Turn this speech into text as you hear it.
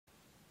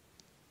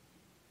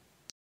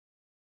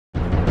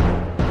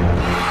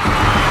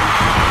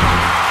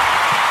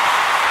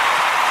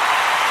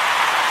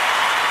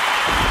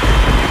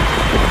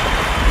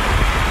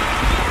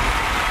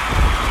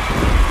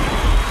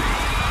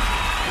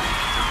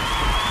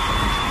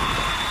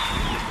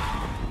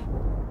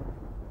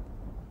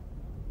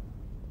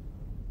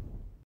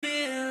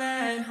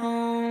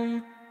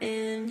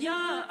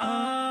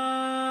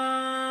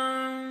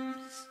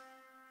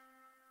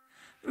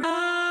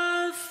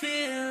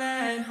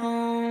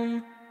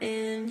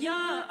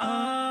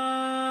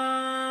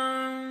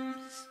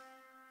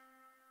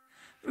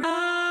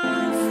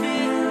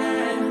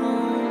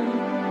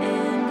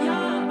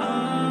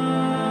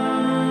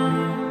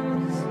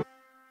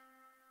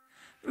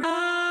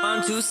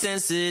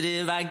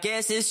sensitive, I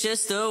guess it's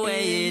just the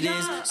way it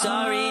is.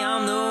 Sorry,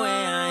 I'm the way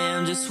I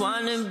am, just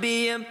wanna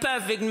be a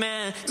perfect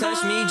man.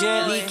 Touch me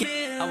gently,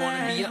 I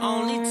wanna be your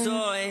only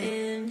toy.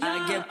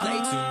 I get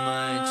played too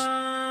much,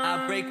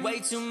 I break way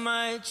too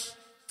much.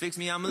 Fix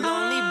me, I'm a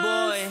lonely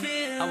boy.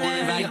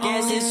 I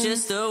guess it's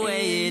just the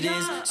way it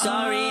is.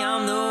 Sorry,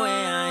 I'm the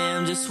way I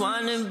am, just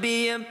wanna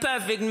be a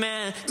perfect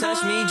man.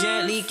 Touch me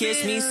gently,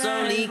 kiss me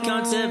slowly,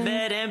 come to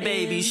bed and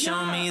baby,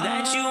 show me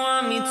that you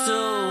want me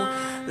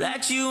to,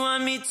 that you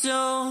want me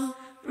to.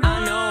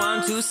 I know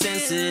I'm too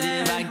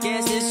sensitive, I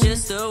guess it's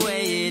just the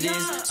way it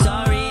is.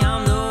 Sorry,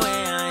 I'm the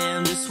way I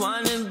am, just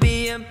wanna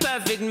be a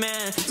perfect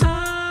man.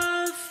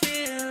 I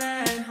feel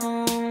at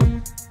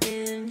home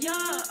in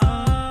your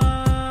arms.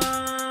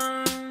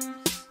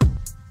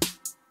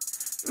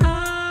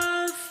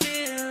 I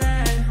feel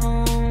at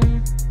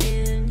home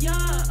in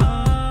your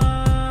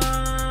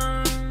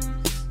arms.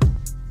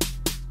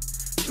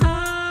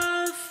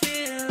 I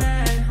feel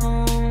at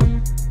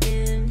home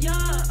in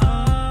your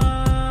arms.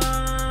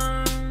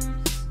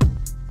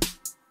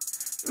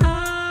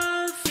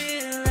 I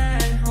feel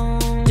at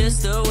home.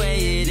 Just the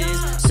way it is.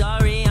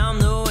 Sorry, I'm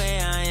the way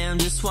I am.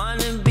 Just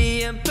wanna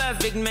be a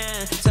perfect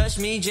man. Touch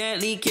me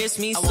gently, kiss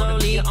me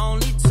slowly.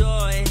 Only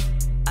toy.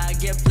 I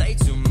get played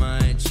too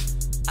much.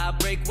 I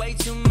break way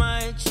too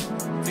much.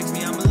 Fix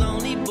me, I'm a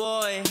lonely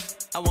boy.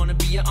 I wanna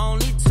be your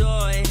only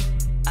toy.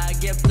 I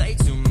get played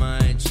too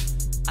much.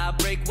 I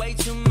break way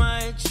too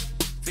much.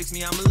 Fix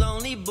me, I'm a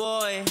lonely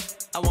boy.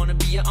 I wanna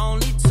be your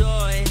only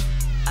toy.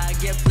 I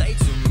get played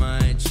too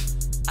much.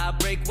 I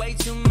break way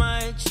too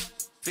much.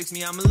 Fix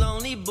me, I'm a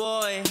lonely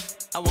boy.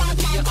 I wanna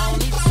be your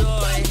only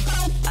toy.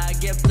 I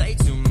get played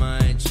too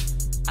much.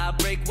 I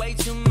break way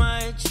too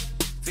much.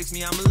 Fix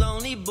me, I'm a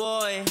lonely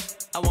boy.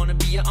 I wanna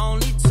be your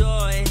only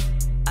toy.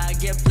 I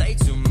get played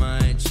too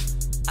much.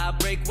 I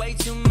break way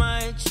too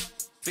much.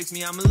 Fix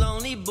me, I'm a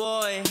lonely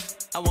boy.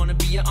 I wanna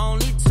be your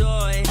only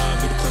toy.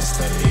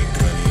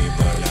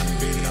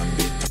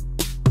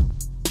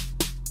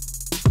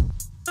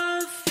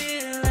 I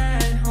feel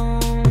at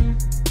home.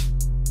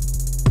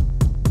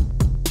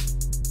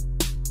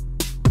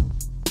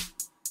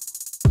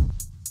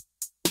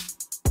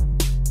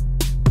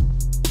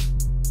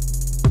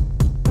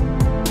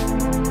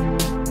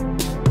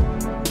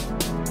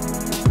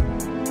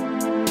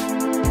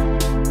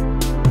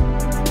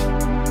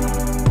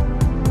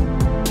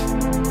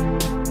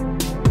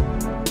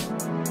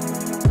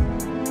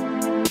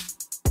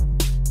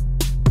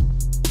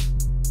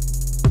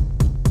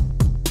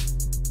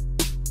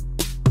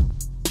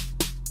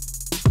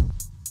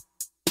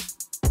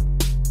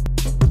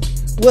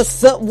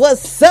 What's up?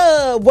 What's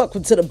up?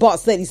 Welcome to the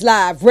Boss Ladies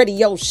Live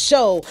Radio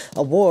Show.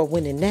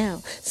 Award-winning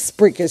now.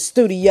 Spreaker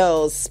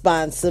Studios,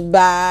 sponsored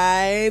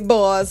by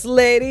Boss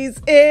Ladies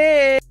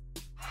Inc.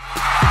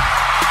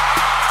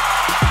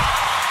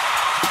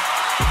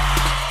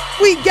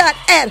 We got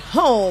At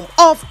Home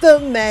off the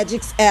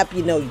Magix app.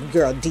 You know your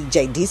girl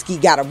DJ Disky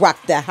gotta rock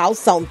the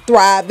house on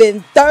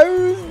Thriving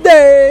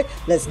Thursday.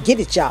 Let's get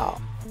it,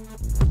 y'all.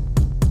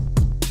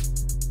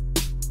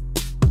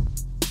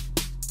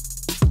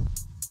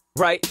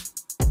 Right.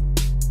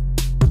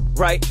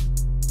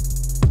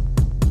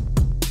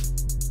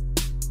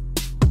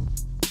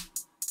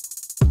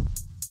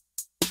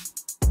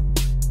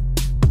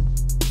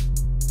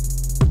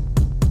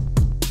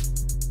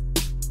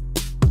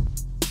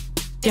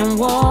 Can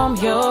warm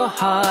your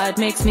heart,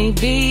 makes me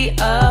be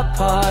a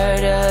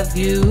part of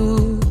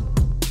you.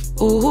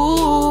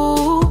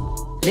 Ooh,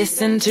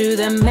 listen to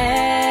the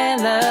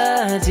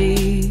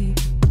melody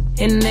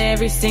in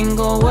every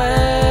single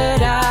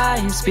word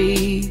I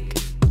speak.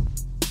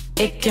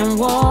 It can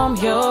warm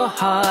your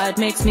heart,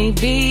 makes me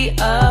be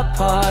a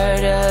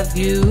part of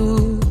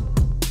you.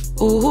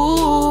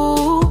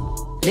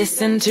 Ooh,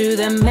 listen to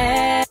the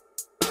melody.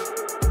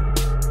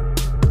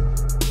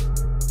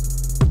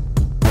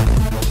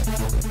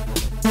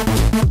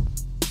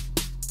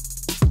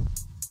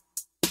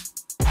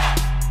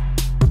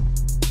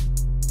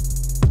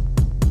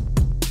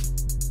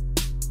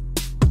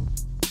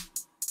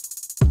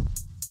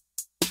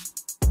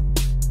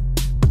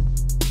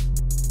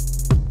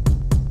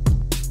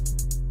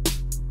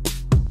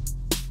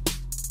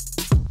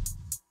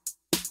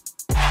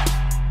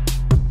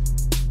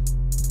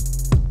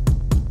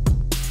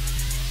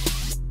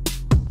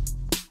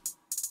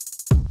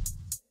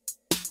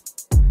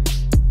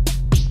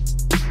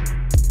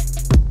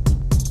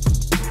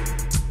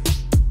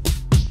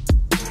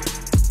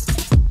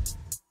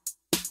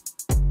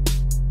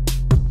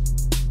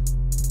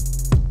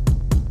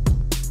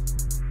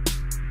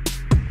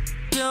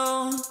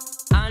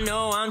 I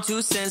know I'm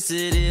too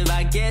sensitive,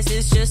 I guess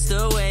it's just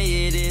the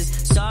way it is.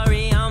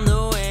 Sorry, I'm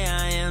the way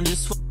I am,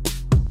 just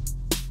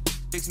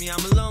fix me, I'm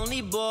a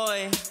lonely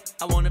boy.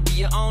 I wanna be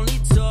your only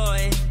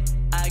toy.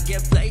 I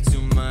get played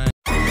too much.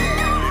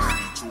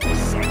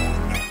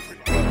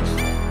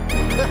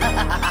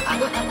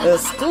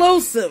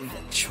 Exclusive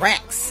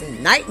tracks,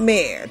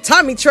 Nightmare.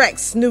 Tommy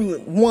Tracks, new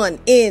one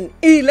in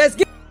E. Let's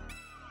get.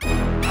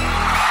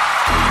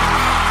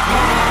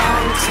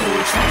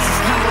 Tracks is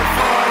coming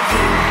for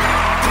you.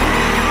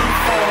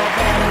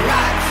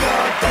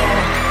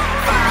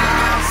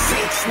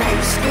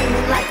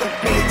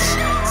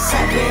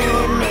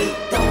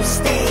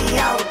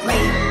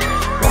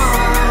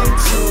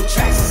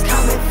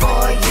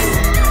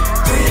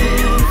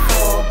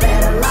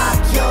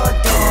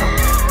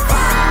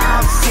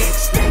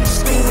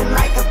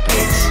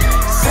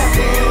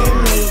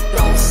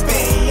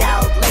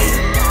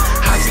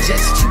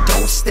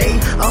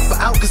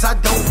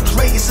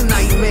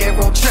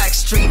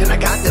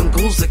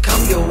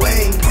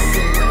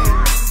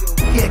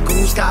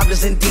 Ghosts,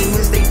 goblins, and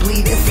demons, they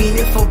bleeding,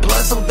 fiending for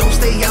blood. So don't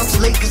stay out too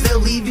late, cause they'll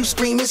leave you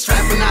screaming.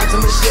 Strapping knives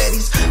and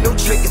machetes, no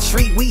trick or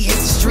treat. We hit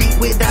the street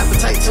with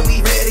appetite till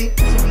we ready.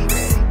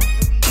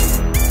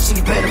 So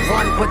you better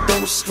run, but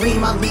don't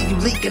scream. I'll leave you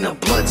leaking a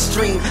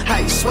bloodstream. How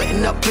you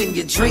sweating up in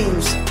your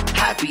dreams?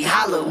 Happy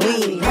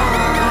Halloween. 1,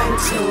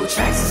 2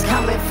 tracks is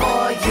coming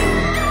for you.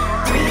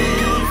 3,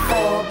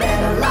 4,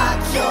 better lock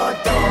your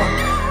door.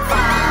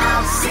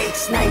 5,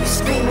 6, now you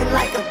screaming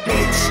like a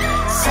bitch.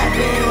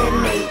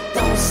 7, 8,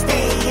 don't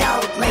stay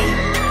out late.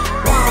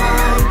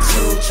 1,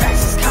 2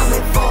 tracks is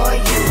coming for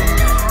you.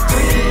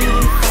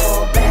 3,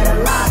 4, better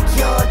lock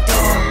your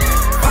door.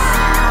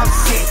 5,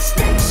 6,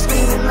 now you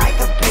screaming like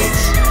a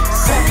bitch.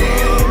 7,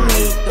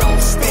 8,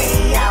 don't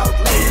stay out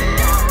late.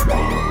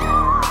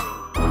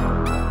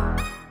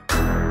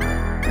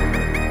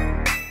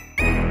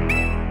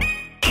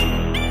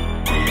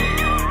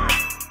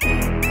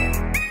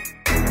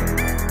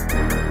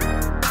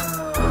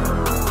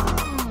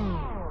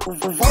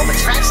 Revolver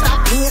track, stop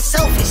being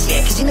selfish,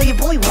 yeah, cause you know your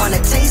boy wanna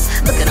taste.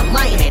 Look at him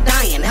lying there,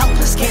 dying,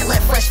 helpless. Can't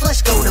let fresh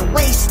flesh go to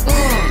waste.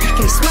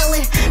 Can you smell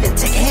it? Then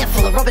take a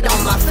handful and rub it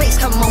on my face.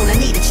 Come on, I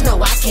need it, you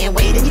know I can't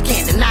wait. And you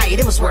can't deny it,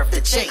 it was worth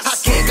the chase. I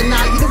can't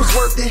deny it, it was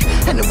worth it.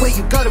 And the way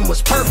you got him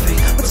was perfect.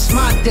 But it's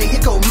my day,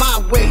 it go my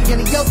way.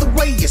 Any other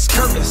way is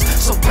curtains.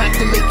 So back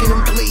to making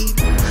them bleed,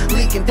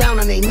 leaking down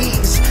on their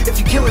knees. If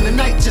you're killing the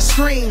night, just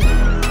scream.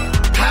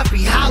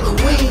 Happy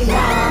Halloween.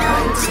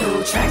 1,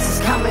 2 tracks is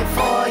coming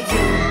for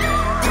you.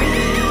 3,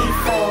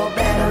 4,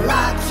 better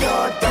lock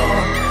your door.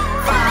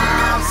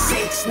 5,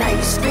 6, now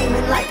you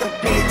screaming like a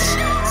bitch.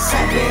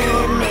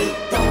 7, 8,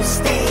 don't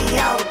stay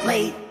out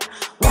late.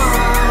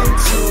 1,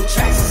 2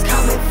 tracks is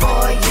coming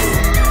for you.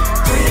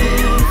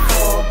 3,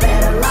 4,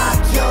 better lock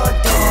your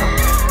door.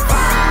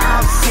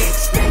 5,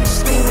 6, now you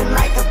screaming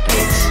like a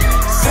bitch.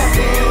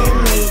 7,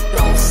 8,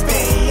 don't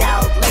stay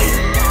out late.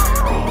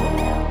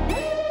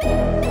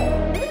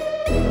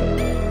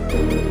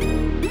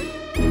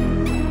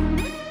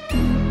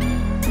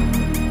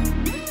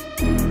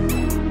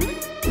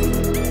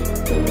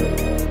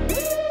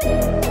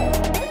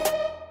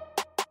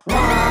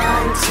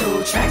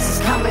 Tracks is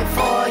coming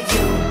for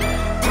you.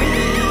 3,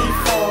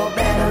 4,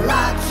 better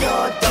lock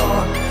your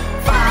door.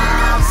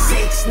 5,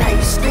 6, now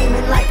you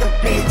screaming like a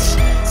bitch.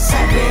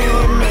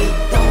 7, 8,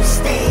 don't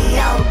stay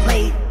out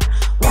late.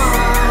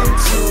 1,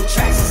 2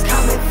 tracks is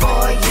coming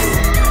for you.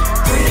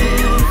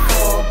 3,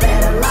 4,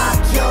 better lock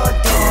your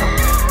door.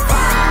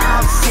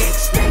 5,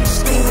 6, now you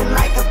screaming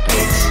like a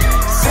bitch.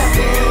 7,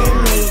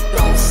 8,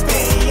 don't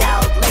stay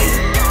out late.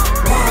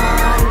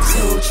 1,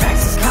 2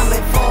 tracks is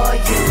coming for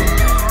you.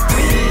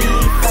 3,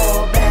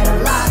 4, better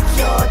lock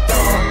your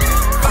door.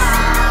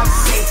 5,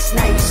 6,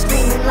 now you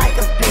screaming like a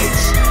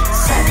bitch.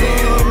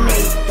 7,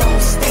 8,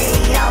 don't stay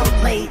out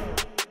late.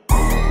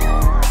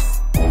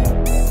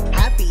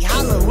 Happy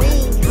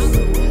Halloween.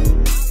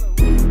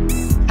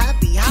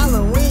 Happy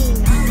Halloween.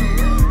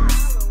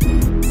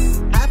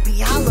 Happy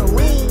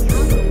Halloween.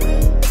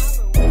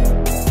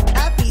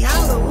 Happy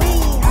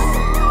Halloween.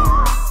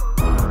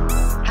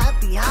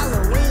 Happy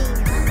Halloween.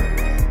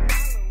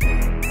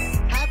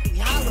 Happy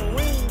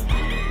Halloween.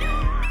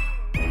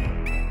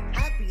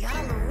 Happy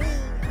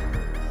Halloween.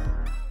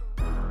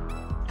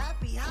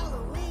 Happy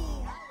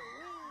Halloween.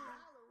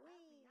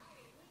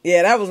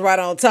 Yeah, that was right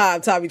on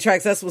time, Tommy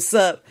Tracks. That's what's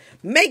up.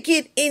 Make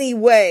It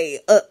Anyway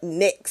up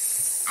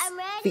next.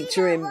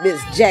 Featuring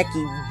Miss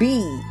Jackie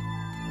B.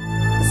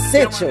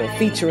 Essential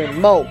featuring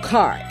Mo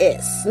Car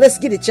S. Let's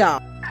get it,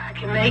 y'all. I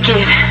can make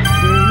it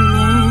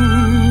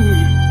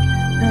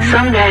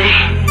someday.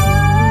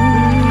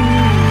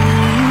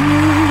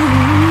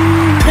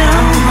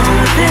 Come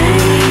on,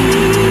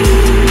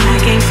 babe. I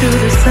came through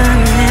the sun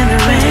and the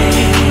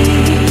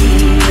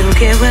rain. Don't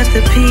care what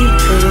the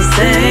people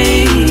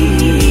say.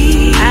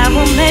 I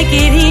will make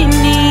it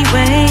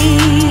anyway.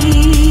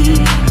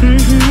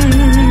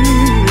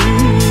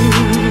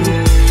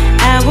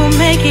 I will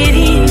make it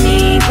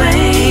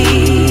anyway.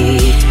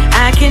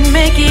 I can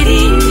make it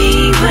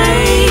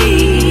anyway.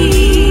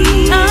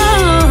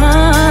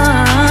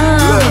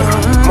 Look,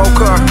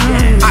 Mocha,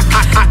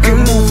 I can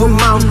move a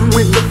mountain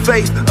with the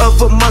faith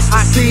of a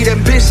mustard seed.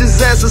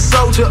 Ambitious as a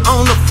soldier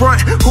on the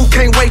front who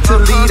can't wait to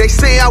lead. They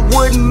say I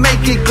wouldn't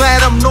make it,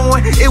 glad I'm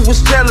knowing it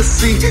was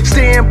jealousy.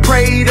 Staying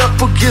prayed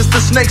up against the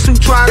snakes who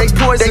tried to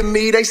poison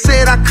me. They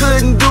said I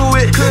couldn't do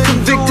it,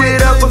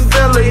 convicted of a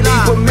felony.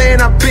 But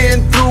man, I've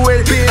been through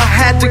it, I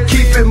had to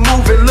keep it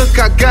moving. Look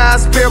how God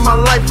spared my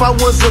life, I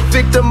was a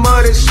victim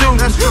of the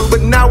shooting.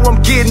 But now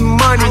I'm getting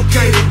money,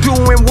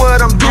 doing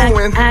what I'm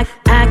doing. I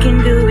can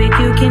do it,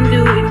 you can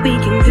do it, we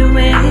can do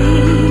it.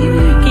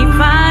 Keep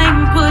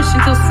fighting,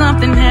 pushing till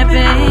something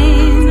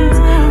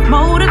happens.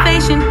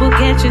 Motivation will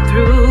get you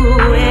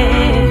through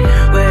it.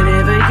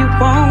 Whatever you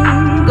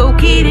want, go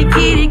get it,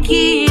 get it,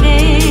 get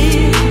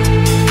it.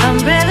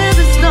 Umbrella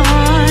the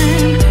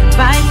storm,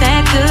 fight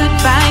that good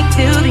fight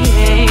till the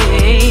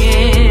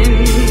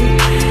end.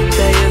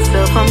 Tell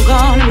yourself I'm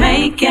gonna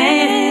make it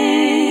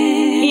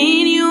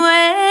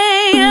anyway.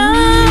 Oh,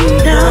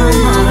 no,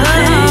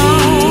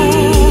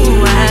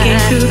 I came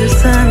through the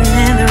sun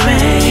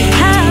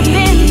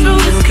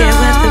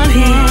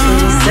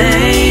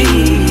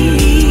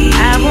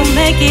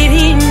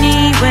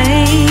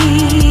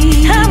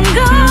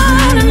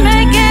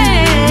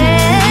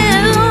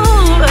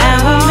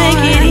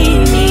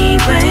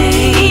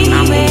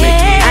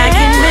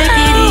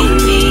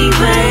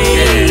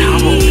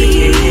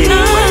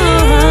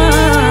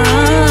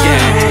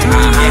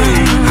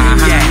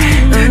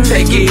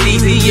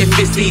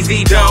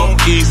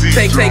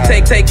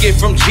Take it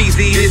from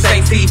Jeezy, this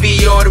ain't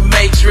TV or the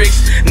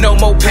Matrix. No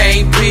more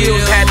pain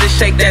pills, had to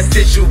shake that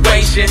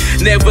situation.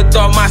 Never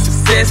thought my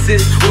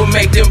successes would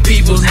make them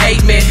peoples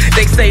hate me.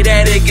 They say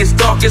that it gets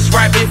darkest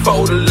right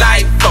before the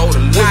light.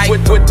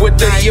 With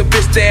the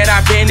abyss that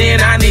I've been in,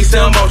 I need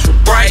some ultra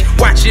bright.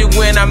 Watch it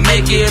when I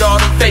make it, all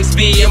the fakes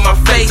be in my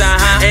face.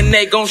 And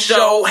they gon'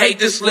 show hate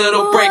this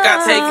little break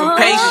I take from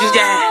patience,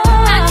 yeah.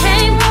 I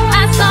came,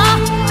 I saw,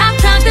 I've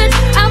conquered,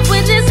 I've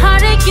witnessed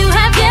heartache you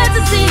have yet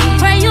to see.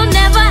 Pray you'll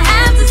never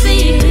have to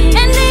see.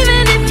 And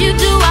even if you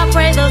do, I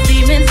pray those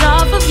demons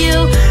off of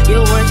you.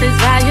 Your worth is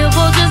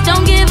valuable, just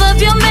don't give up,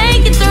 you'll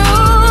make it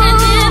through. And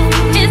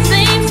if it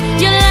seems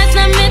your life's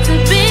not meant to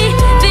be,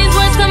 these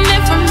words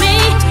coming from me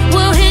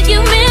will hit you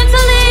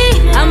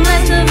mentally. I'm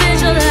blessed to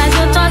visualize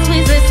your thoughts,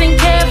 please listen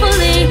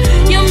carefully.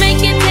 You'll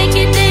make it, take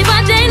it day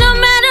by day, no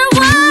matter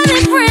what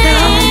it brings.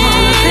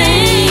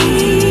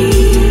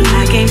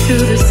 I came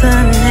through the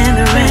sun and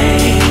the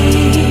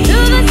rain.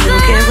 Don't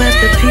care what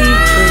the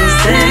people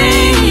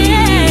say.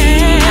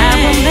 I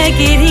will make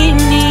it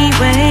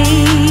anyway.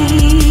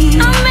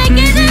 I'll make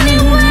it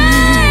anyway.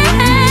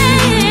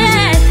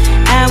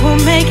 I will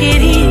make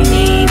it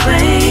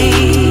anyway.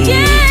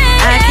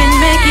 I can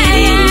make it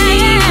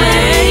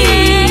anyway.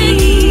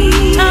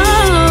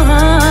 Oh,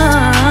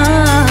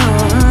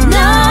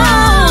 no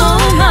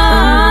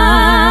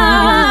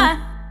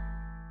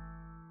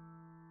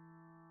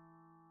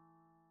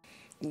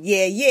more.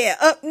 Yeah.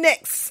 Up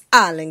next,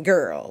 Island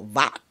Girl,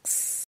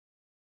 Vox.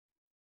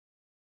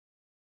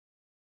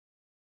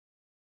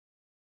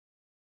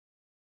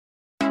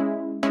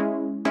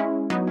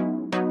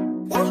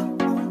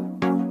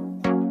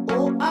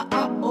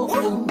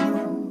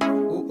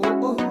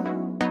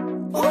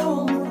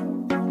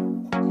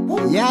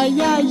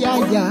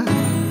 Yeah.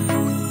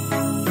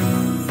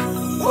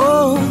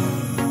 Oh.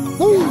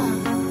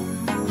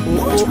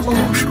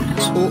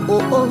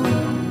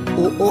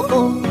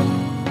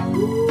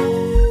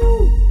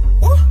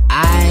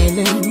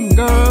 Island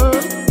girl,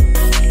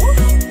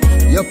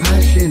 your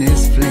passion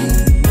is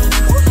flame.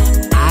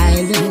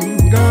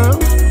 Island girl,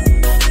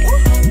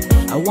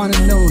 I wanna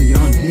know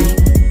your name.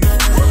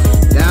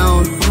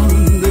 Down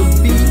on the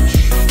beach,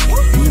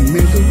 in the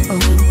middle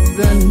of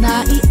the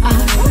night, I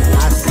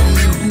see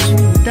you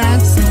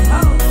dancing,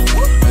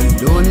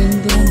 alone in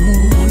the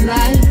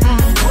moonlight.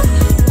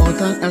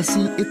 Autant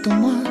así y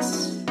Tomás,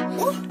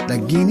 la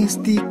Guinness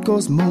di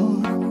Cosmo,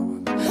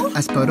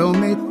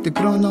 asparome te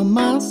crono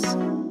más,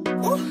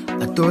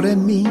 a torre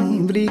mi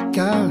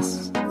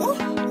bricas.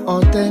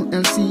 Autant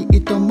así y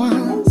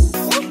Tomás,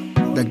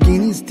 la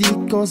Guinness di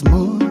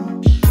Cosmo,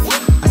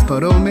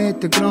 asparome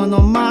te crono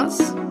más,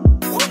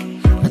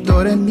 a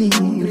torre mi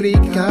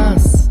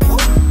ricas.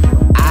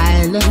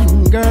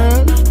 Island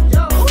girl,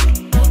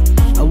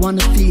 I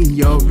wanna feel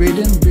your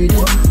rhythm.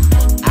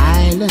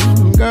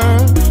 Island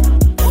girl,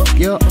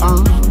 your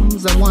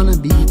arms, I wanna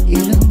be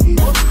in them.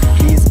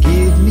 Please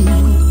give me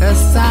a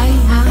sign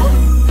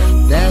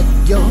that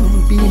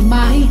you'll be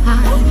my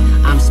high.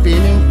 I'm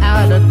spinning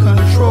out of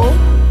control,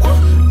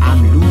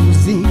 I'm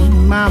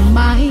losing my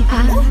mind.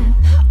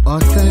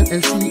 Autant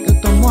así y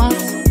Tomás,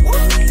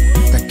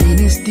 la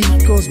Guinness di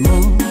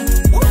Cosmo,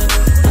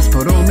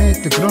 asparome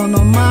te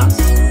crono más,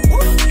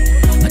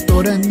 a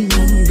todas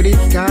mis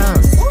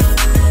bricas.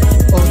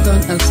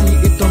 Autant así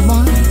y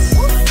Tomás,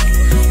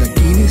 la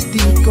Guinness di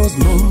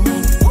Cosmo,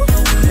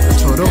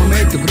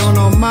 asparome te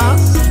crono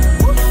más,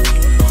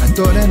 a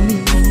todas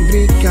mis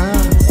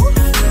bricas.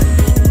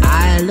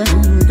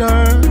 Island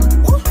girl,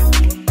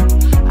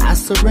 I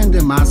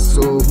surrender my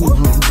soul.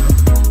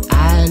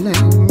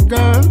 Island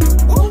girl,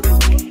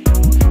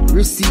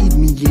 receive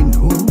me in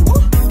home.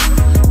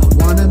 I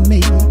wanna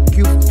make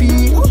you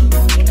feel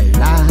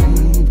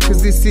alive,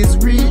 cause this is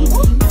real.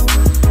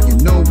 You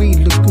know we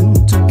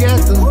looking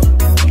together.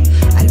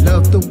 I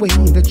love the way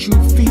that you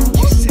feel.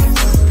 Jesus,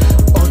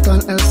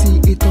 Autant así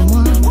y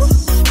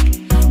Tomás,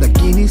 la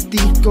Guinness di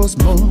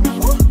Cosmo,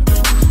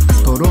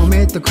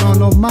 asparome te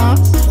crono más,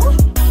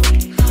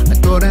 a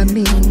todas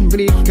mis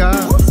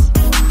bricas.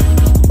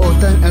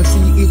 Autant así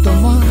y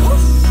Tomás,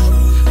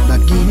 la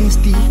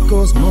Guinness di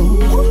Cosmo,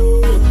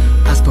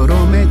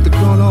 asparome te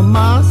crono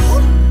más,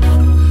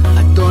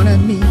 a todas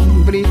mis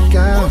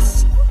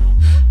bricas.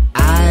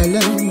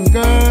 Island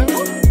girl,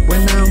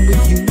 when I'm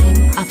with you,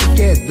 I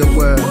forget the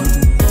world.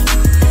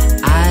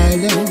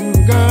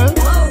 Island girl,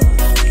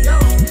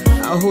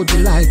 I hold you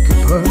like a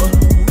pearl.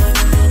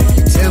 If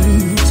you tell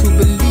me to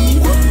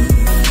believe,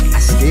 I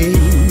stay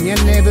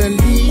and never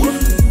leave.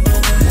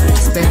 I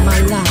spend my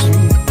life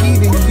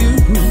giving you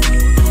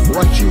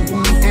what you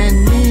want and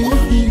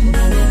need.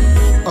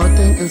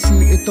 Autant así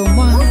y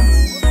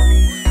Tomás,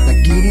 la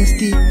Guinness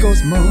di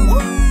Cosmo,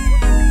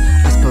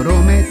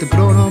 asparome te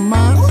crono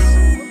más,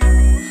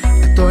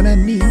 a todas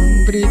mis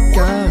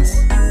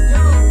bricas.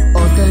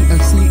 Autant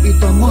así y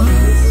Tomás,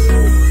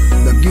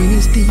 la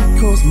Guinness di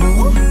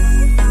Cosmo,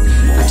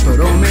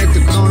 asparome te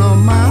crono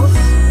más,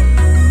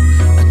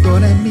 a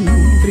todas mis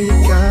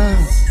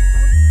bricas.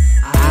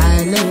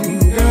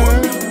 Island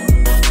girl,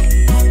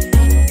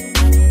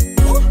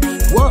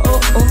 whoa,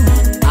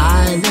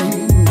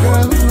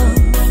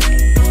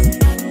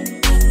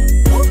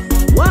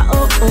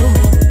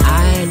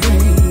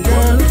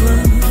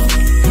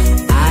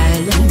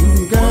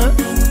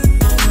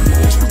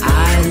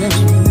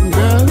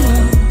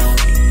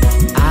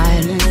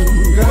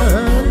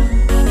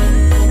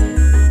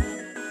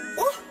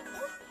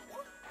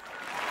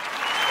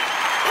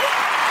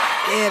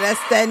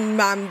 that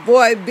my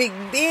boy Big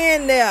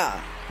Ben there.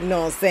 You know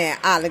what I'm saying?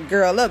 Island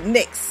Girl. Up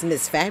next,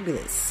 Miss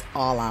Fabulous,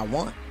 All I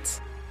Want.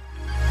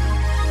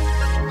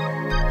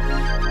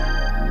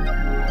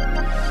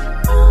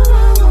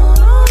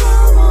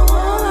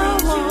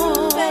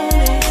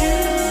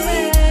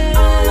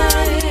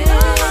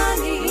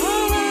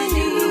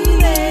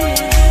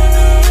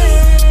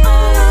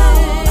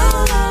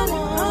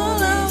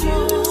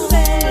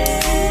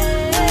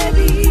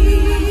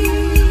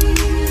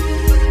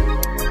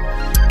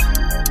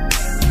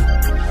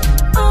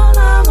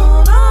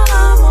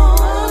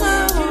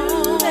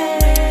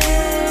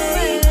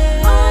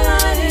 All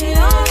I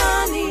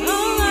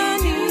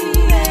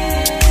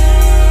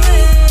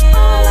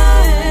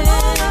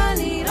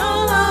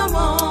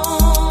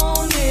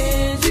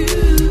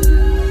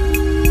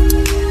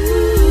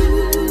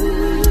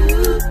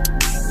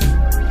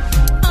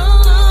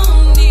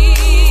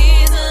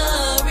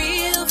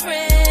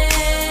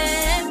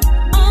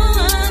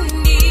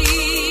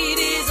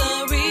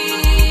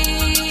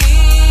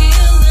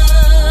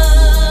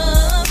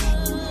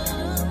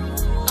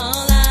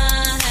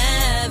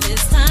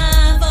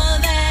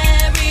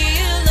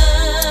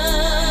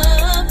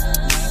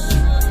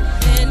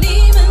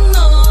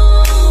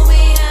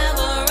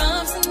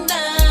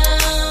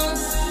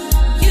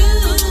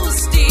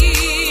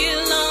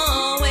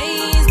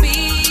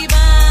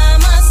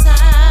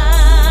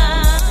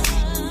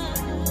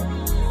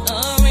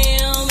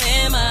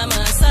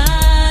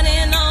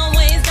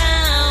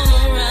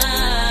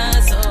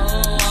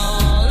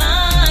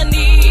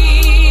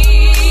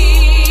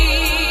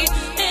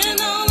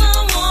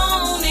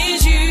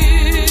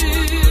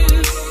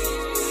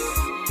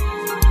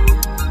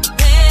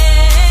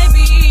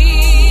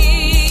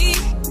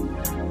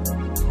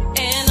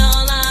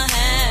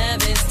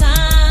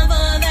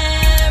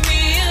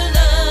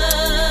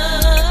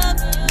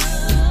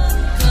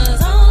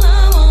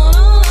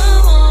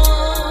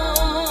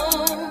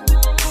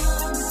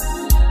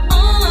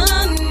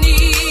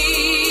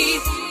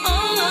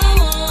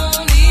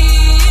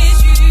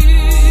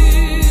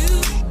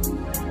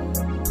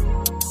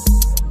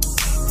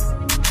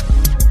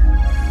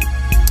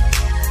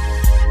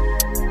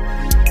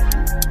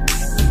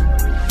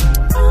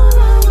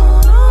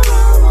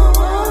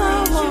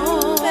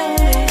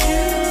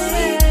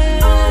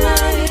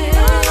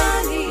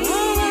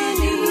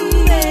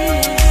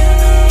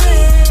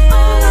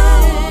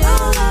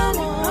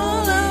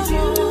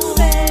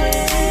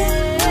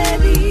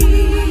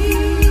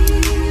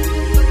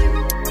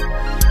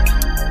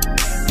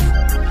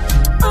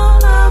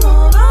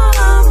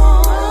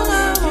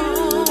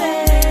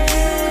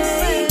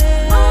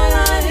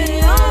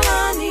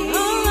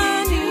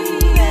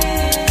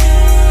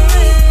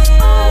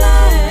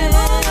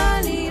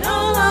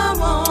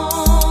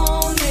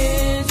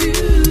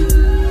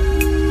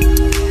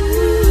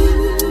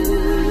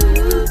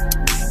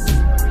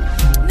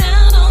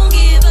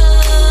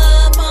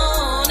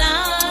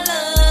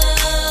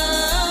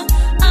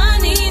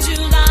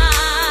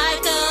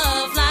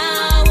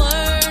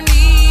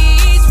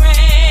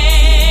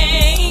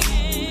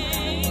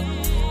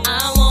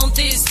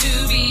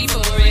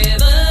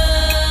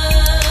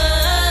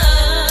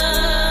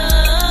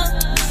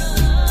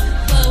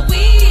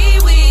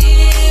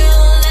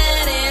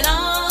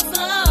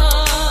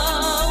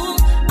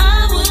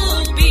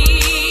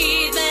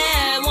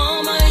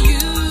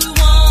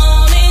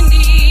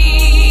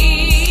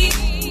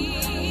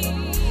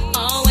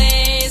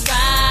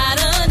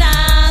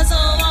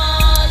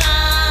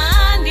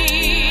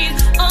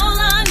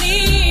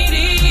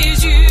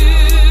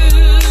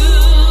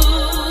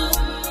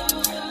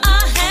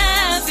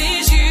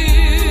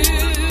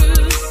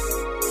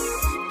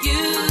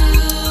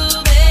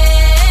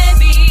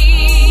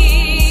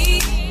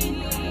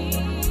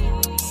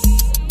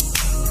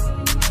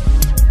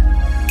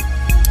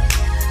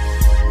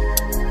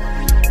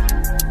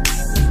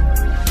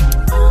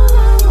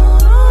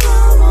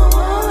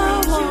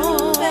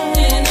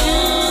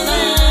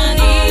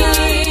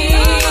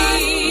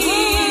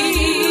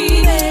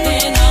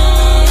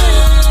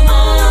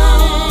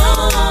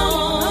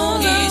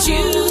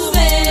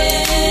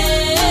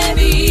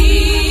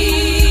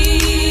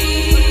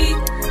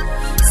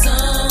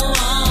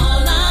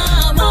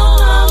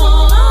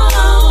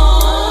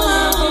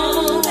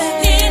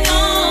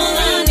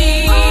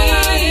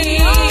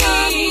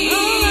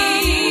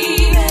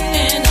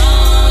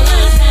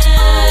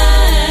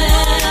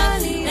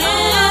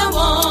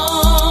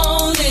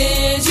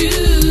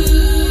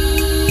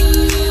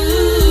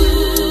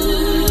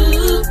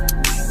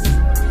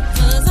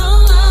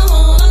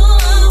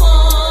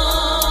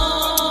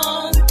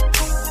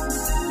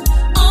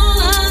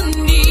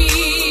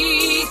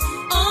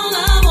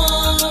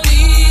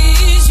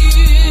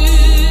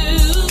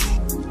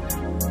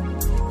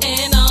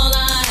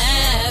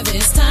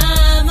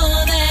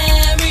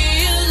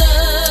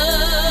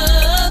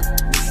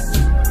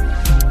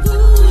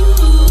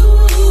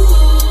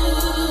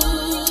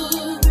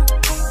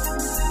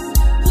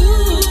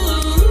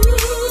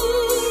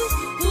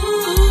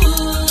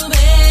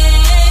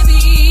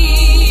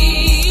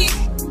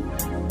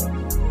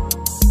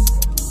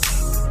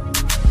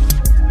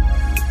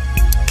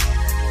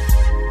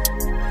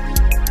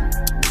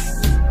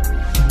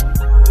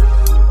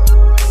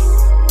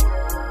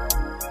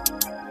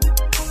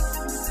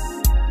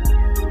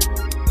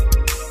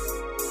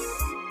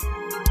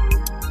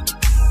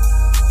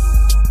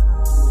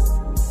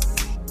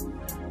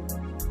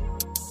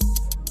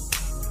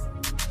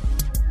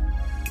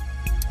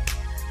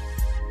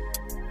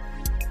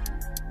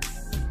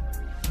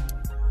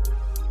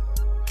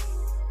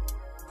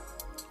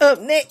Up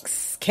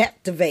next,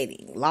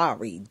 captivating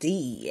Laurie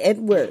D.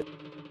 Edwards.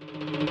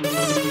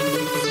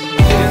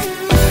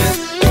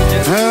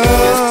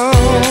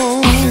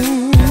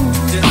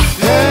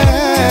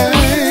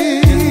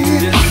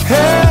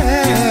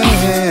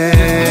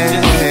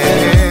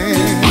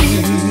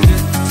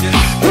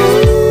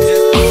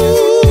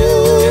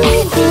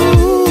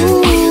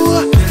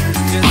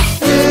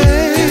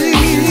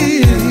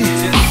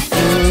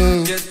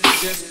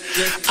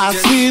 I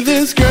see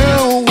this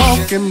girl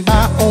walking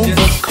by on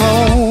the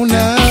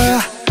corner,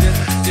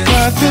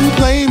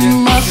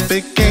 contemplating my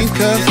spit game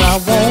cause I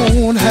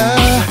want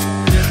her.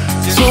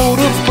 So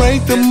to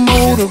break the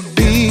mold of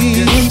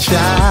being shy,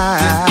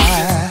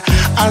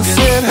 I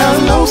said,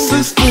 hello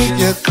sister,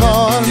 you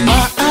caught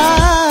my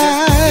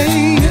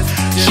eye.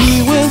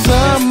 She was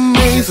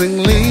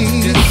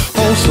amazingly,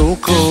 oh so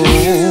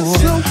cool,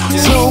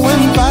 so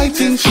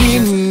inviting, she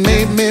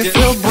made me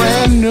feel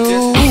brand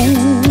new.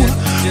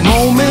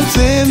 Moments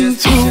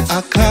into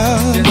a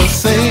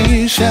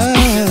conversation,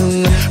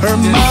 her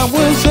mind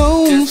was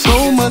on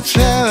so much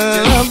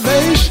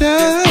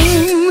elevation.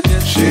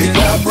 She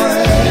got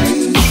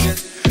brains,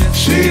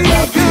 she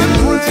got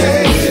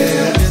beauty,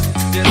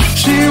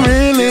 she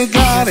really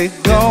got it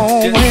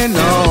going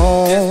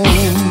on.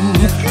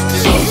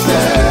 So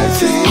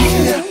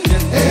sexy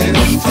and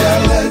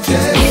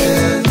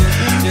intelligent,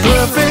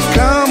 perfect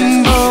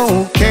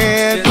combo,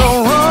 can't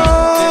go wrong.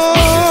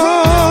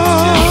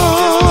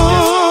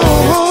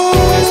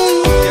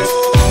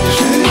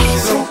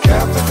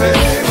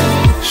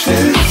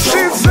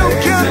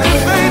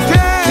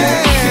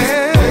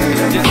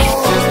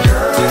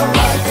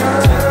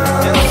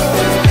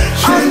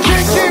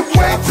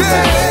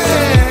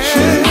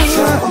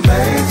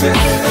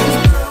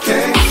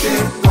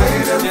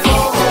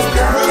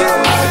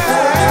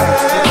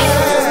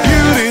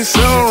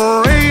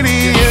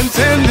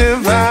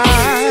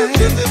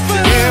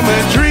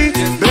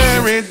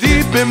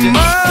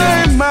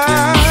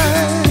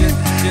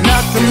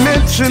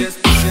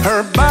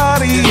 Her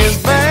body is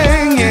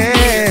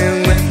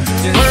banging,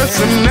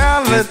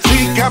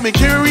 personality got me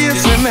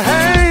curious and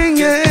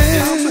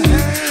hanging.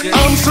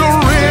 I'm so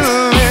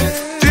really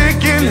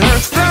digging her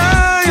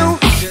style,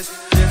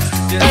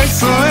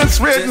 excellence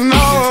written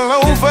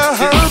all over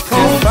her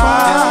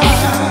profile.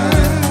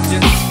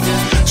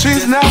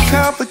 She's not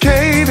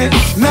complicated,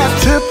 not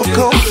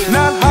typical,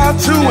 not hard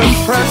to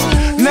impress,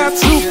 not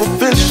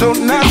superficial,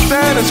 not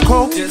status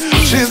quo.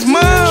 She's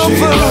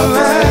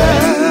marvelous.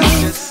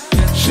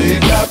 She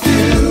got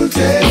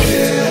beauty,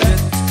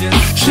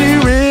 she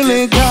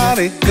really got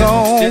it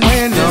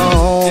going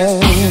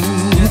on.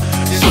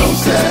 So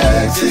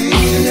sexy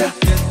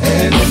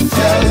and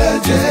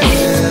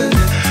intelligent,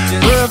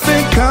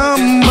 perfect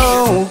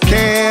combo,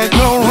 can't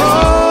go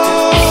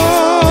wrong.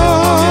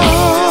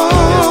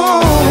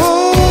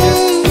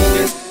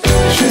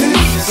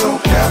 She's so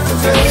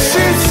captivating,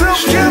 she's so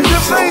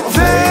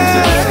captivating.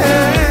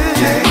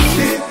 Can't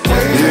keep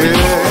waiting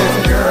for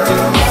a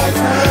girl like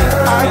her.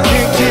 I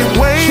can't keep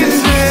waiting.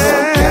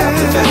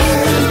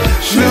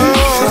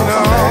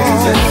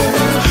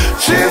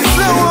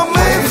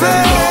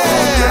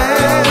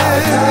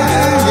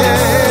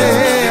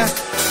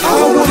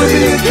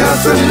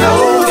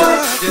 Casanova,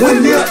 when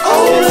you're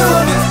over,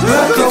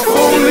 like a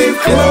four-leaf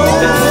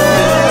clover.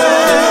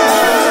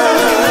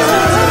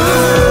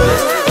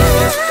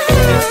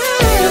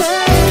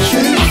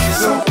 She's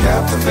so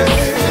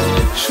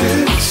captivating,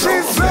 she's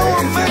so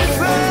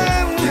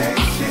amazing. Can't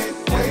keep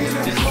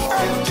waiting for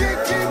a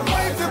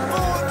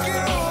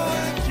girl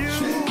like you.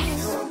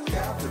 She's so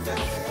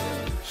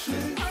captivating,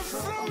 she's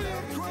so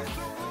amazing.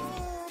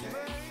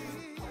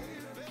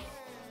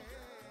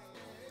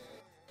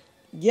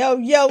 Yo,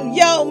 yo,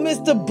 yo,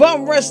 Mr.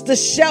 Bum Rush, the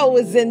show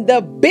is in the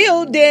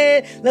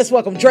building. Let's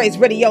welcome Dre's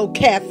Radio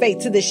Cafe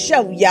to the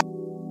show, y'all.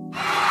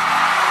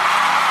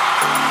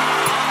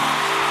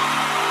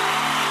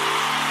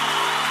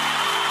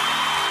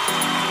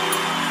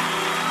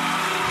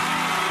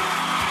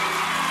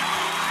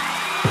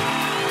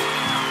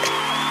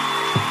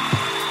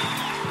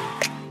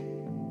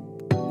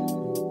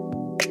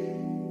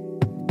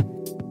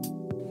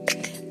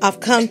 I've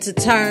come to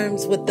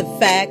terms with the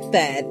fact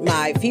that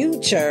my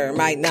future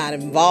might not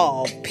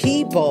involve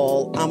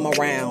people I'm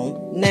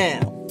around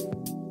now.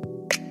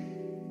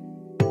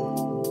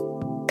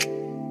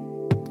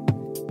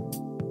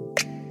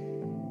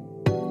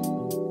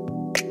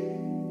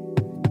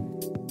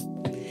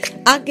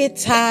 I get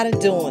tired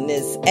of doing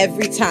this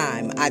every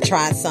time I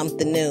try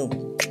something new.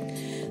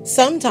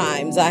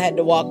 Sometimes I had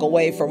to walk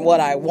away from what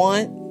I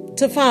want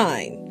to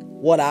find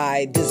what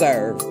I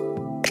deserve.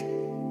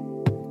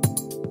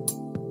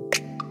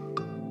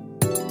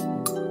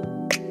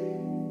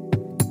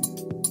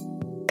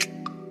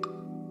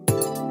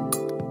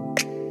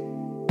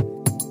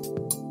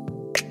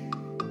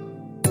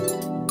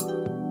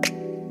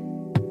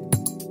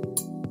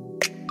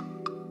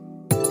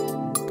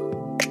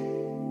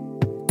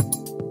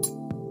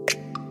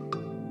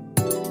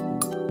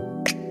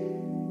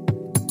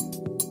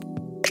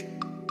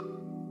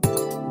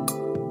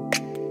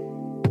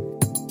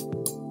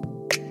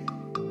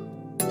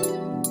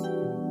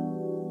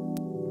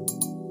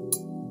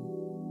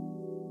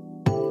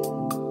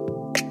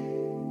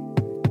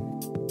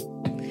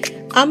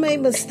 I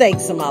made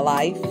mistakes in my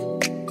life.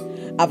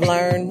 I've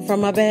learned from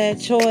my bad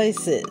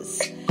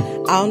choices.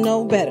 I'll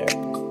know better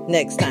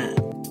next time.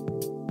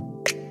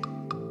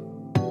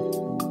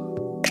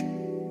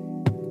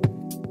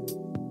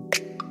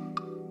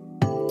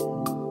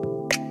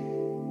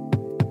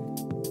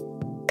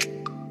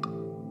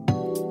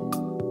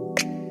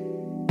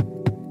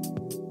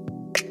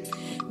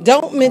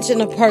 Don't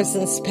mention a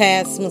person's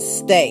past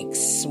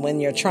mistakes when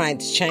you're trying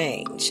to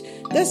change.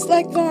 That's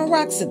like throwing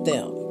rocks at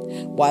them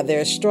while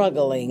they're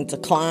struggling to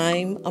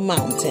climb a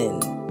mountain.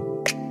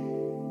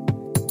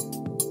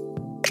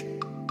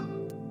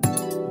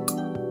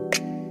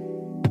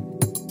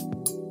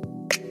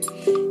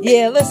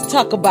 Yeah, let's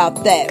talk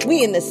about that.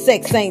 We in the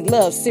Sex Ain't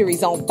Love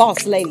series on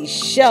Boss Lady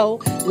Show.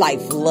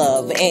 Life,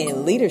 love,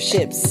 and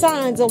leadership.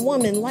 Signs a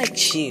woman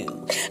likes you.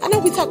 I know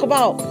we talk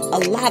about a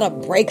lot of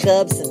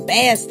breakups and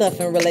bad stuff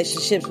in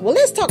relationships. Well,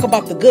 let's talk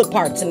about the good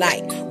part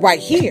tonight, right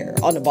here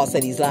on the Boss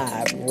Ladies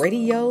Live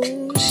Radio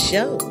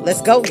Show.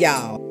 Let's go,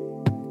 y'all.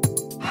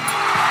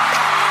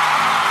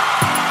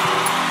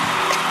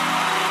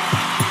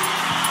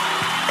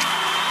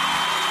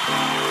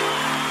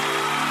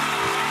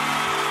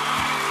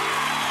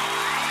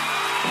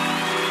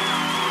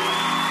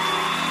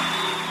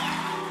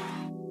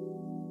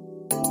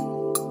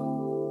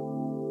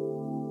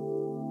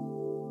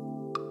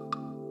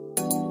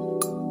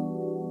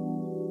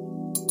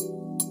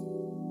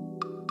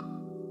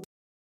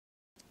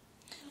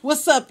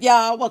 What's up,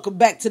 y'all? Welcome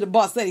back to the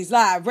Boss Ladies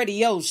Live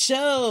Radio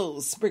Show.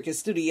 Spreaker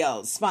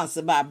Studios,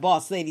 sponsored by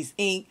Boss Ladies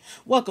Inc.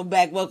 Welcome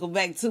back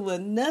to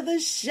another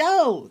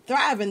show.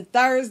 Thriving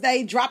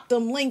Thursday. Drop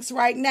them links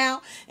right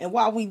now. And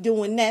while we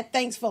doing that,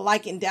 thanks for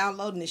liking,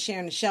 downloading, and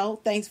sharing the show.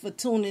 Thanks for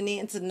tuning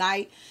in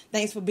tonight.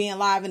 Thanks for being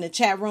live in the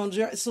chat room.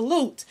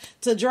 Salute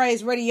to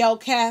Dre's Radio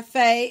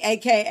Cafe,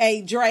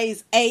 a.k.a.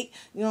 Dre's 8.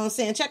 You know what I'm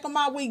saying? Check them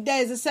out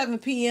weekdays at 7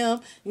 p.m.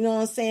 You know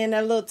what I'm saying?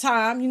 That little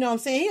time. You know what I'm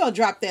saying? He'll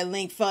drop that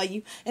link for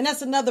you. And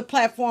that's another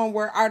platform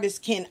where artists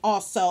can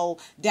also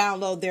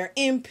download their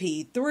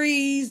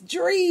MP3s.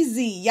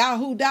 Dreezy,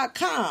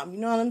 yahoo.com. You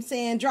know what I'm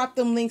saying? Drop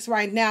them links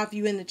right now if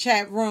you're in the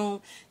chat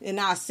room, and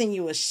I'll send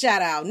you a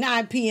shout out.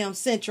 9 p.m.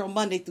 Central,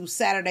 Monday through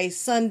Saturday,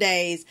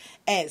 Sundays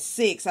at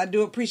 6. I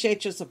do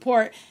appreciate your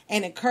support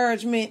and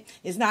encouragement.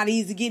 It's not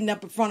easy getting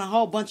up in front of a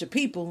whole bunch of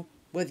people,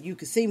 whether you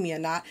can see me or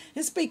not,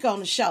 and speak on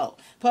the show.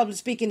 Public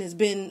speaking has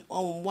been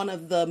one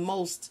of the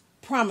most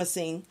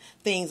promising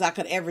things I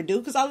could ever do,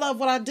 because I love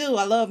what I do.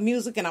 I love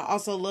music, and I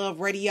also love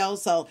radio.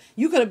 So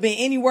you could have been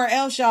anywhere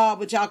else, y'all,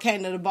 but y'all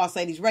came to the Boss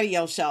Ladies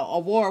Radio Show,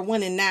 award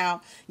winning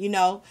now, you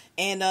know,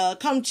 and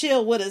come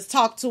chill with us,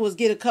 talk to us,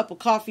 get a cup of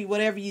coffee,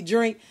 whatever you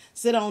drink,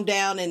 sit on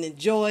down and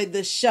enjoy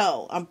the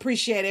show. I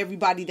appreciate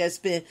everybody that's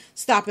been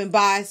stopping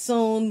by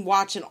soon,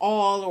 watching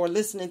all or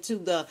listening to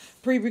the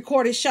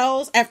pre-recorded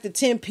shows after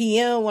 10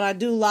 p.m. when I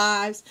do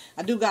lives.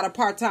 I do got a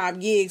part-time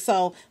gig,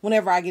 so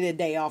whenever I get a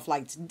day off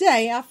like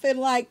today, I feel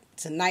like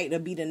tonight will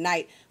be the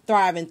night,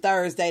 Thriving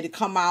Thursday, to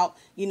come out,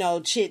 you know,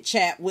 chit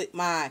chat with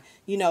my,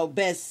 you know,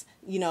 best,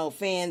 you know,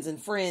 fans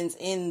and friends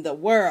in the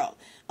world.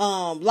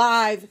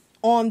 Live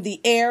on the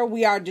air,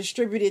 we are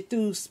distributed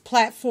through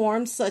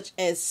platforms such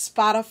as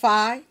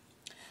Spotify,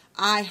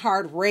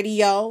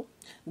 iHeartRadio,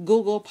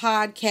 Google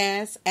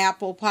Podcasts,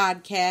 Apple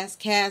Podcasts,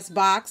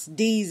 Castbox,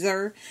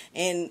 Deezer,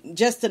 and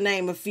just to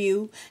name a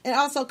few. And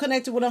also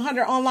connected with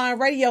 100 online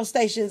radio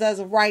stations as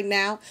of right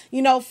now.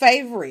 You know,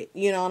 favorite,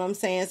 you know what I'm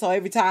saying? So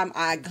every time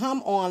I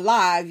come on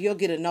live, you'll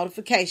get a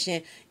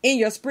notification in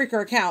your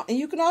Spreaker account. And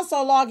you can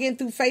also log in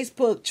through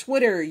Facebook,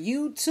 Twitter,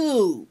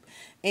 YouTube,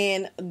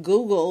 and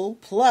Google+.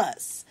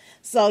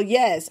 So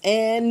yes,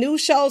 and new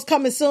shows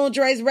coming soon.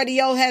 Dre's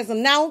Radio has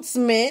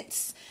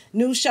announcements.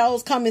 New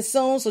shows coming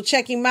soon, so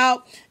check him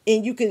out.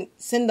 And you can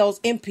send those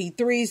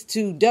MP3s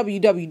to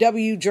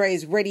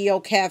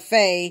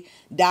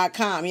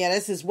www.dresradiocafe.com. Yeah,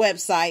 that's his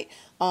website.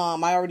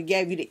 I already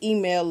gave you the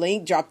email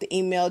link. Drop the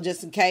email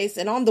just in case.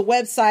 And on the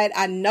website,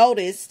 I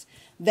noticed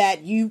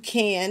that you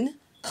can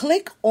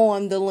click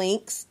on the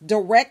links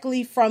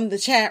directly from the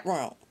chat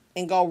room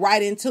and go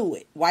right into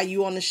it while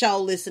you on the show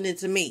listening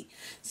to me.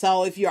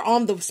 So if you're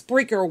on the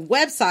Spreaker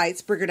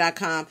website,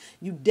 Spreaker.com,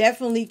 you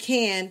definitely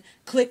can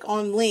click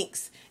on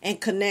links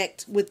and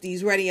connect with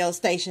these radio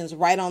stations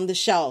right on the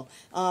show.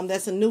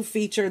 That's a new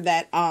feature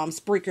that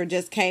Spreaker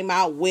just came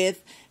out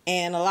with,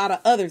 and a lot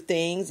of other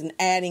things, and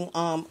adding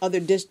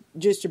other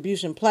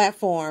distribution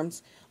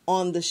platforms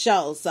on the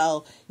show.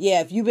 So yeah,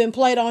 if you've been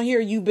played on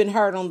here, you've been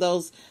heard on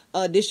those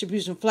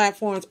distribution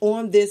platforms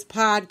on this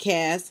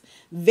podcast.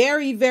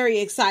 Very, very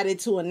excited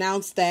to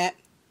announce that.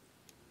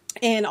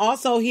 And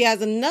also he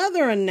has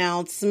another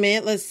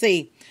announcement. Let's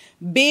see.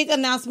 Big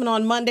announcement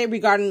on Monday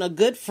regarding a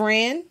good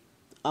friend.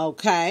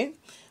 Okay.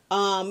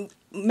 I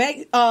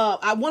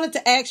wanted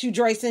to ask you,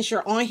 Dre, since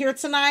you're on here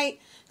tonight,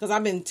 because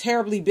I've been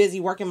terribly busy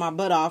working my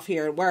butt off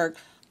here at work.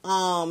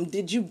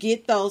 Did you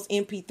get those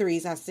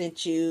MP3s I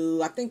sent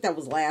you? I think that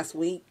was last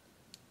week.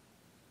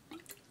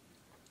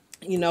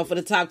 You know, for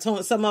the top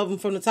 20, some of them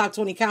from the top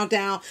 20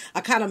 countdown.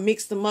 I kind of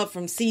mixed them up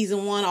from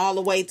season 1 all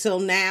the way till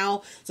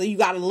now. So you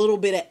got a little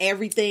bit of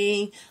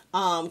everything.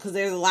 Because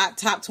there's a lot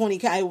top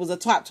 20. It was a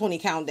top 20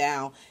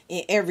 countdown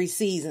in every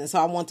season. So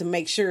I want to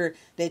make sure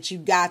that you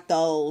got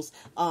those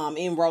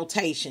in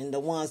rotation. The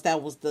ones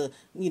that was the,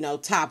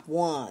 top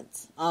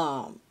ones.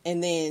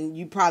 And then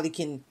you probably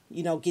can,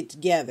 get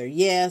together.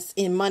 Yes,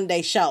 in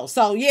Monday show.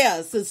 So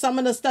yeah, so some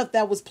of the stuff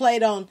that was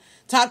played on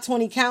top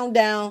 20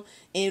 countdown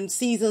in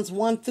seasons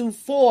 1 through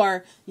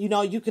 4,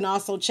 you can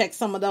also check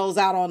some of those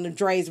out on the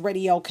Dre's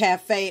Radio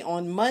Cafe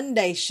on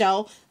Monday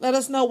show. Let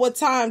us know what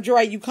time,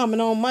 Dre, you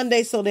coming on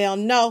Monday so they'll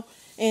know.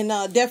 And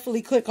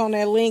definitely click on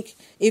that link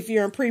if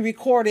you're in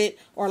pre-recorded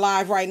or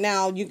live right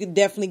now. You can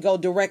definitely go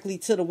directly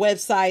to the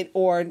website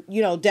or,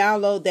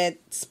 download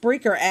that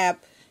Spreaker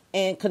app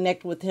and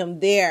connect with him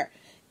there.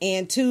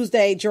 And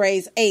Tuesday,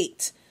 Dre's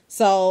 8.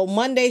 So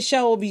Monday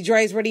show will be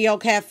Dre's Radio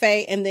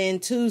Cafe, and then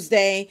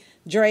Tuesday,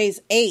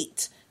 Dre's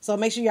 8. So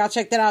make sure y'all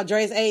check that out.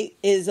 Dre's 8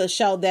 is a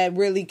show that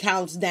really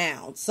counts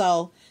down.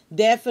 So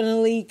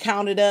definitely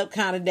count it up,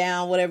 count it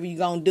down, whatever you're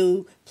going to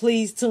do.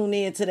 Please tune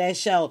in to that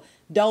show.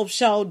 Dope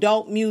show,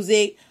 dope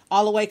music,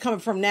 all the way coming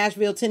from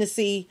Nashville,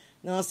 Tennessee.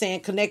 You know what I'm saying?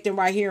 Connecting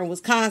right here in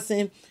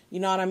Wisconsin. You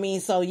know what I mean?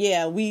 So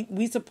yeah,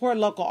 we support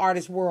local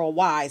artists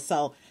worldwide.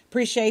 So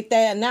appreciate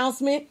that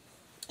announcement.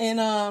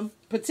 And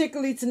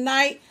particularly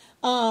tonight,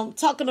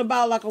 talking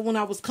about like when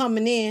I was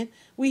coming in,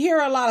 we hear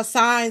a lot of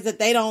signs that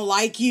they don't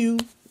like you.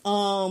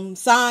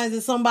 Signs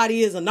that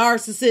somebody is a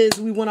narcissist.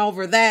 We went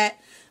over that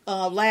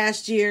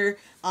last year.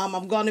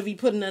 I'm going to be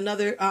putting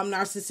another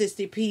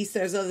narcissistic piece.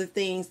 There's other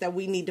things that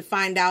we need to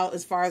find out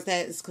as far as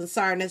that is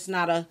concerned. It's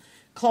not a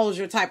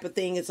closure type of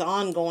thing. It's an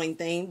ongoing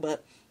thing,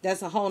 but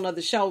that's a whole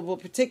nother show. But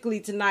particularly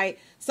tonight,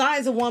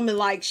 signs a woman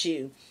likes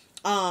you.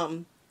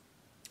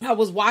 I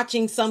was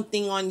watching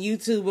something on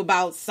YouTube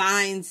about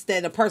signs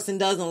that a person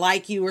doesn't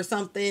like you or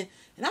something.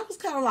 And I was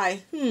kind of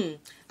like,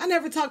 I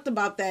never talked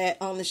about that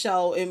on the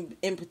show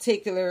in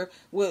particular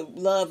with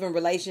love and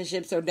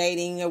relationships or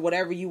dating or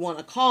whatever you want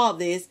to call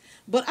this.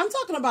 But I'm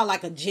talking about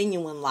like a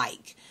genuine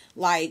like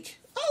I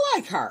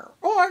like her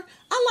or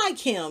I like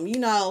him,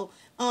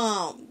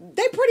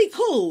 they pretty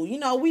cool.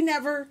 We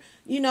never,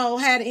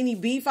 had any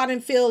beef. I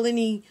didn't feel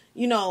any,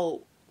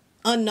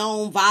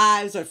 unknown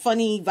vibes or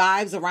funny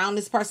vibes around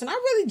this person. I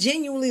really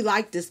genuinely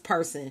like this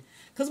person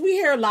because we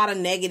hear a lot of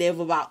negative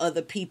about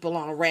other people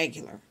on a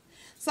regular.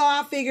 So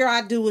I figure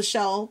I'd do a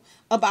show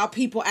about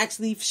people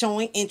actually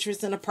showing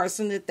interest in a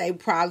person that they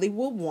probably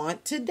would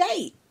want to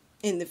date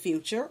in the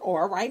future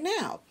or right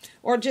now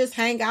or just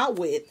hang out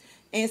with.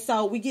 And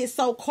so we get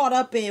so caught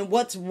up in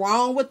what's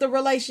wrong with the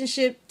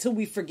relationship till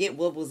we forget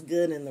what was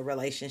good in the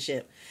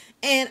relationship.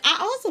 And I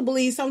also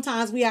believe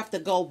sometimes we have to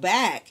go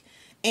back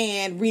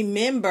and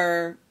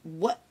remember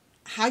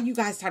how you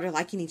guys started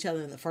liking each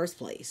other in the first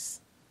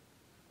place.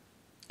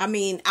 I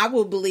mean, I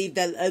will believe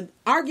that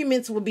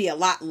arguments would be a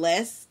lot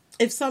less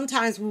if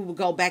sometimes we would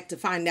go back to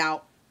find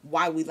out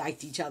why we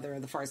liked each other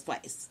in the first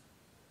place.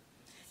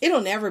 It'll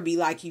never be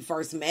like you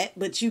first met,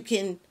 but you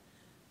can,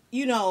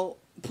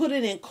 put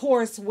it in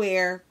course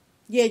where,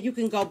 yeah, you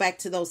can go back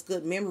to those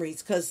good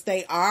memories because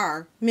they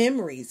are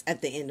memories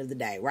at the end of the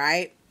day,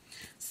 right?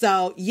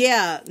 So,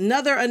 yeah,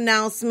 another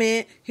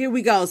announcement. Here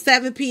we go.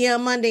 7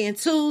 p.m. Monday and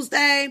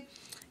Tuesday.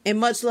 And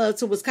much love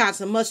to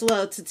Wisconsin. Much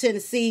love to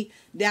Tennessee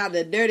down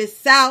the dirty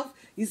South.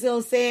 You see what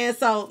I'm saying?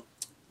 So,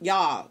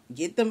 y'all,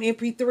 get them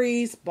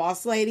MP3s.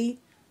 Boss Lady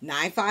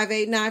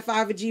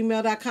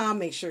 95895@gmail.com.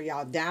 Make sure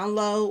y'all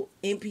download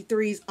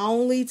MP3s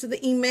only to the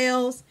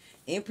emails.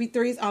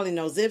 MP3s only.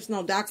 No zips,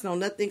 no docs, no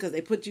nothing. Because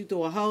they put you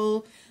through a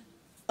whole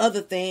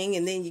other thing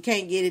and then you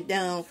can't get it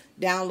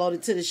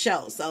downloaded to the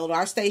show. So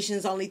our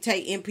stations only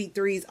take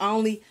MP3s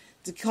only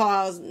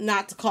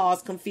not to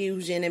cause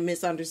confusion and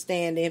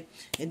misunderstanding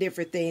and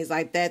different things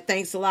like that.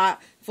 Thanks a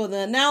lot for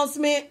the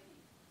announcement.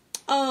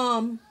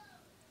 And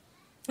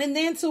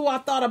then too, I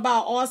thought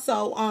about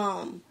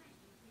also,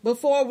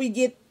 before we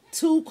get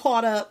too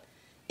caught up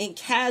in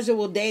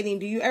casual dating,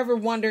 do you ever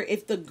wonder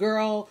if the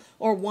girl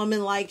or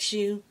woman likes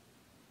you?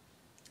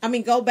 I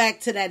mean, go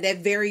back to that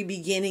very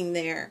beginning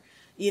there.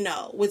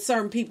 With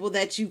certain people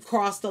that you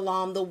crossed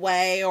along the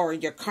way or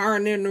you're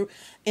currently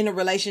in a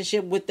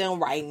relationship with them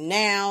right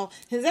now.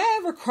 Has that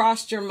ever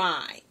crossed your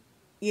mind?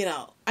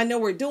 I know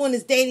we're doing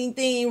this dating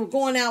thing. We're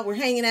going out. We're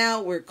hanging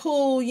out. We're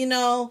cool.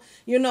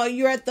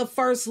 You're at the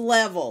first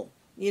level,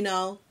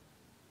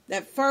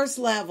 that first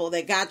level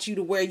that got you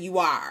to where you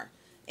are.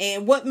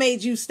 And what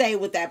made you stay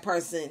with that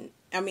person?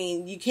 I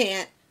mean, you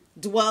can't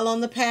dwell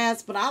on the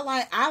past, but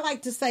I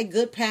like to say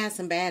good past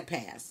and bad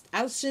past.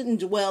 I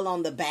shouldn't dwell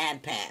on the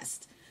bad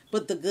past,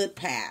 but the good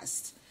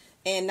past,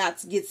 and not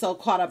to get so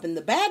caught up in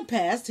the bad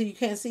past till you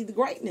can't see the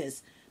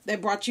greatness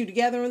that brought you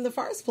together in the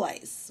first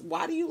place.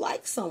 Why do you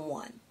like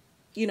someone?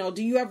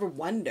 Do you ever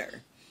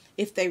wonder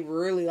if they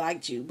really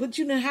liked you? But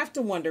you didn't have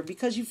to wonder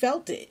because you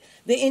felt it.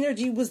 The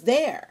energy was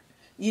there.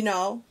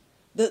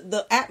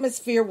 The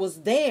atmosphere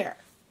was there.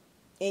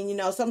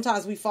 And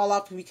sometimes we fall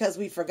off because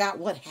we forgot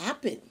what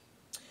happened.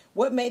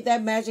 What made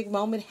that magic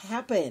moment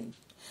happen?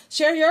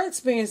 Share your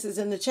experiences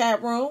in the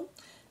chat room.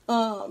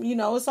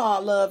 It's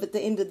all love at the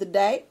end of the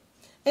day.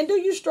 And do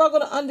you struggle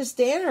to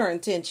understand her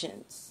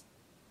intentions?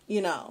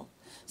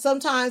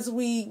 Sometimes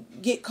we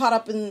get caught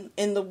up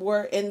in the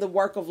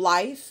work of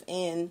life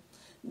and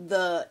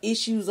the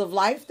issues of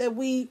life that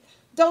we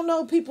don't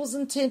know people's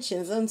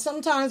intentions. And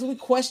sometimes we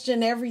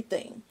question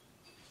everything.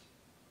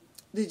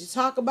 Did you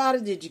talk about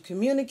it? Did you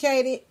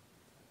communicate it?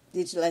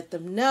 Did you let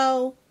them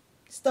know?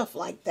 Stuff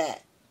like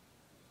that.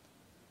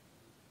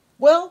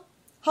 Well,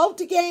 hope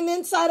to gain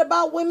insight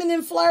about women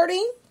and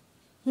flirting?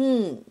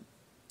 10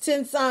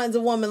 signs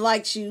a woman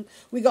likes you.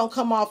 We're going to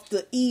come off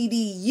the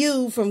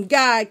EDU from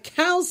Guy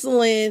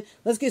Counseling.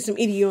 Let's get some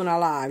EDU in our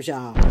lives,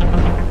 y'all.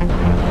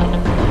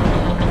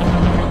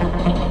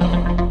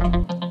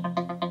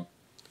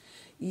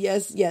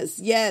 Yes.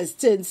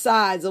 10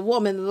 signs a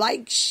woman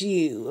likes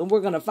you. And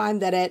we're going to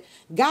find that at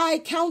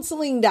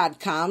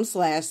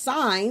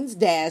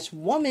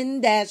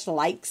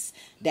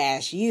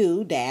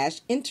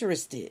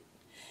guycounseling.com/signs-woman-likes-you-interested.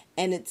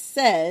 And it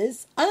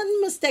says,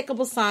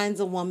 unmistakable signs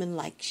a woman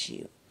likes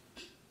you.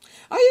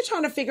 Are you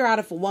trying to figure out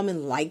if a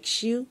woman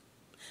likes you?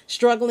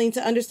 Struggling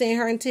to understand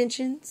her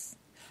intentions?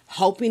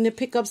 Hoping to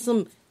pick up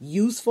some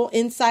useful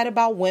insight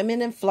about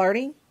women and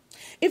flirting?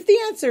 If the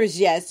answer is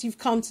yes, you've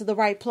come to the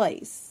right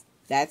place.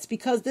 That's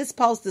because this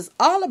post is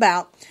all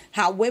about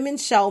how women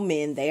show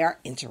men they are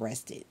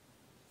interested.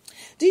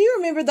 Do you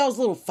remember those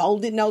little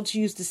folded notes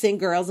you used to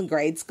send girls in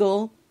grade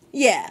school?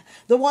 Yeah,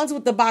 the ones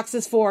with the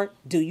boxes for,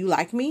 do you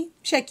like me?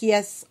 Check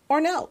yes or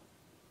no.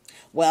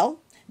 Well,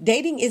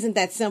 dating isn't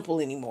that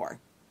simple anymore.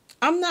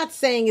 I'm not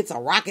saying it's a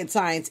rocket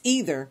science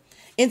either.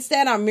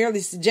 Instead, I'm merely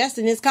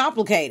suggesting it's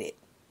complicated.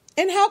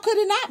 And how could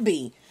it not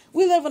be?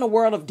 We live in a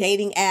world of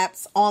dating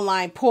apps,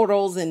 online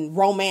portals, and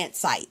romance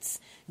sites.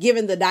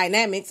 Given the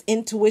dynamics,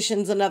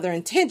 intuitions, and other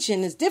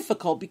intention is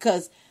difficult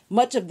because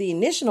much of the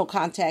initial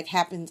contact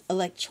happens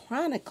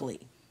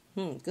electronically.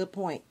 Good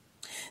point.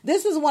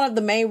 This is one of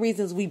the main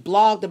reasons we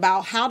blogged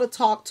about how to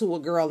talk to a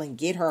girl and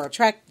get her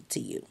attracted to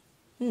you.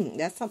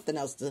 That's something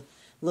else to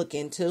look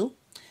into.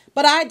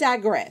 But I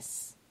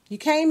digress. You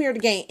came here to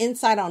gain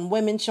insight on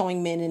women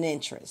showing men an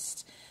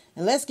interest.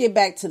 And let's get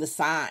back to the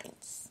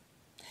signs.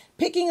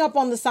 Picking up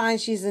on the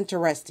signs she's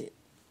interested.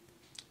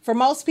 For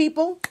most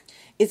people,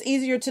 it's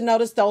easier to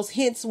notice those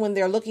hints when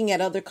they're looking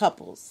at other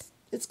couples.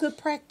 It's good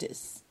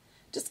practice.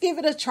 Just give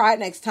it a try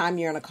next time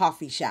you're in a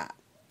coffee shop.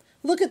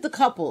 Look at the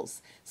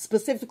couples,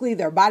 specifically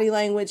their body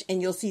language,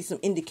 and you'll see some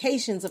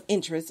indications of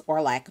interest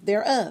or lack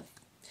thereof.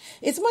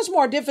 It's much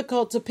more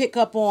difficult to pick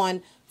up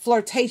on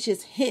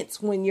flirtatious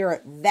hints when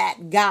you're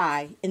that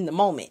guy in the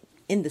moment,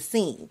 in the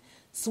scene,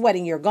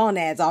 sweating your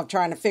gonads off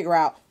trying to figure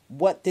out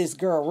what this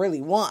girl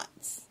really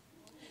wants.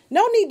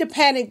 No need to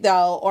panic,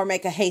 though, or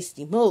make a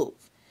hasty move.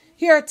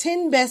 Here are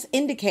 10 best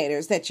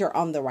indicators that you're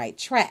on the right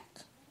track.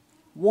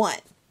 1.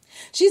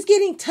 She's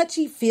getting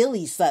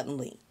touchy-feely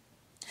suddenly.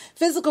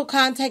 Physical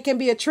contact can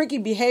be a tricky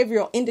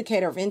behavioral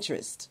indicator of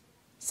interest.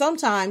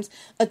 Sometimes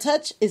a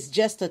touch is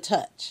just a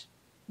touch.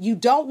 You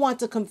don't want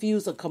to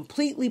confuse a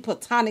completely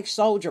platonic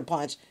shoulder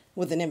punch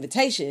with an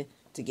invitation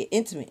to get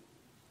intimate.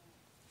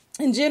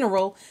 In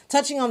general,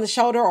 touching on the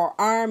shoulder or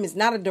arm is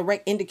not a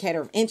direct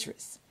indicator of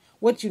interest.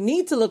 What you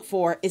need to look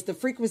for is the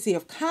frequency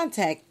of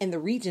contact and the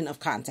region of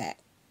contact.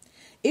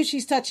 If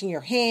she's touching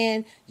your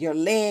hand, your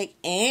leg,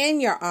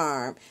 and your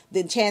arm,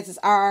 then chances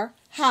are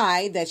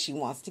high that she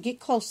wants to get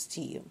close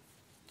to you.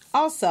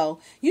 Also,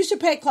 you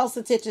should pay close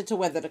attention to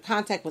whether the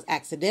contact was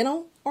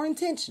accidental or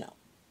intentional.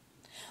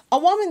 A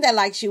woman that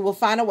likes you will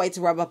find a way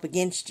to rub up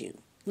against you.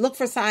 Look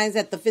for signs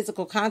that the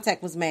physical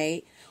contact was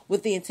made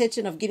with the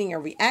intention of getting a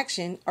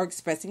reaction or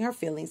expressing her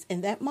feelings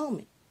in that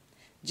moment.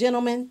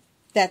 Gentlemen,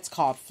 that's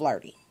called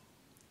flirting.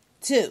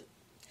 2.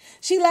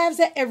 She laughs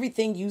at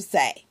everything you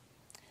say.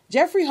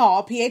 Jeffrey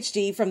Hall,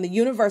 PhD from the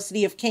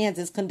University of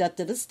Kansas,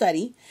 conducted a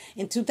study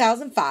in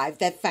 2005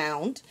 that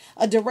found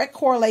a direct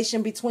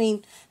correlation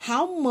between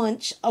how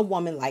much a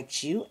woman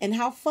likes you and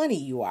how funny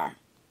you are.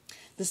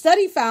 The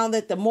study found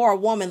that the more a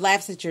woman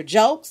laughs at your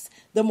jokes,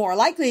 the more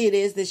likely it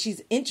is that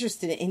she's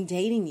interested in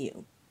dating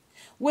you.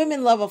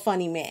 Women love a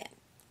funny man.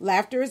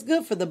 Laughter is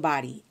good for the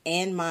body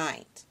and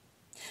mind.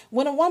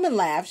 When a woman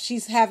laughs,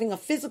 she's having a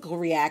physical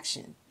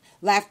reaction.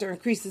 Laughter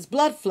increases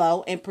blood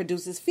flow and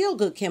produces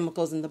feel-good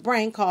chemicals in the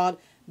brain called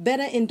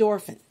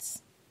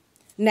beta-endorphins.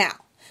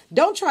 Now,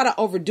 don't try to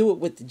overdo it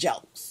with the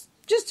jokes.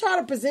 Just try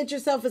to present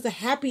yourself as a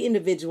happy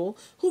individual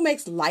who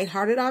makes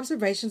lighthearted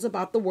observations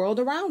about the world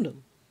around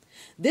him.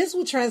 This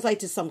will translate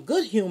to some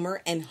good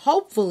humor, and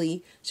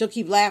hopefully she'll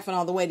keep laughing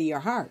all the way to your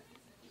heart.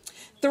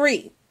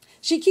 3.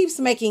 She keeps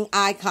making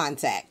eye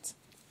contact.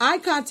 Eye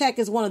contact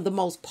is one of the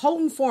most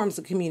potent forms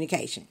of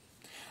communication.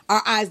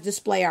 Our eyes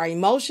display our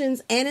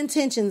emotions and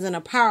intentions in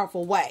a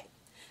powerful way.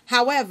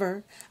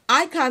 However,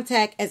 eye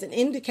contact as an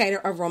indicator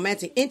of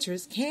romantic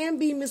interest can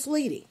be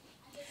misleading.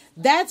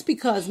 That's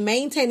because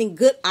maintaining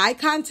good eye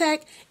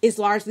contact is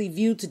largely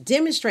viewed to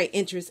demonstrate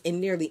interest in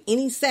nearly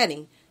any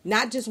setting,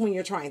 not just when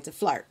you're trying to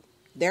flirt.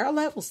 There are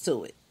levels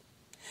to it.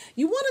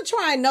 You want to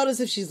try and notice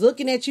if she's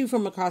looking at you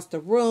from across the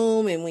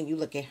room, and when you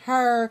look at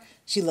her,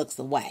 she looks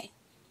away.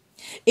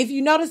 If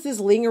you notice this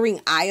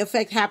lingering eye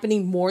effect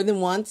happening more than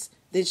once,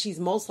 then she's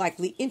most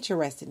likely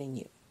interested in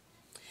you.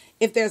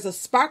 If there's a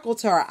sparkle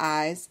to her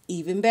eyes,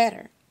 even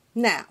better.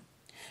 Now,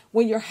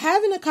 when you're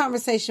having a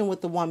conversation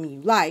with the woman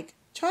you like,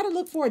 try to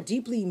look for a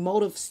deeply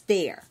emotive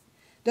stare.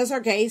 Does her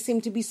gaze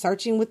seem to be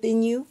searching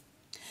within you?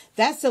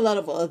 That's the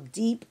level of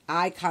deep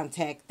eye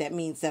contact that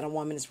means that a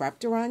woman is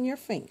wrapped around your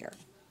finger.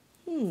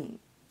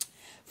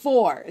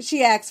 4,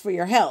 she asks for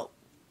your help.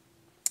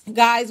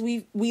 Guys,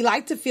 we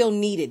like to feel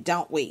needed,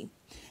 don't we?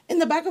 In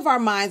the back of our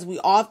minds, we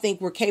all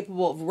think we're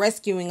capable of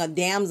rescuing a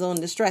damsel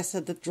in distress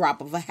at the drop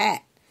of a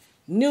hat.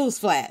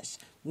 Newsflash,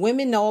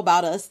 women know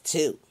about us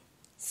too.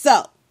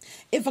 So,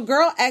 if a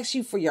girl asks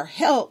you for your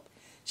help,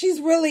 she's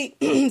really,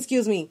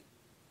 giving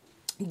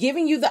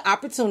you the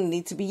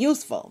opportunity to be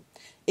useful.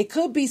 It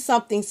could be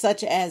something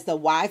such as the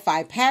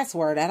Wi-Fi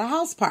password at a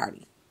house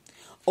party.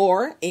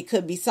 Or it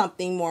could be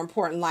something more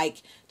important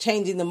like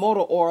changing the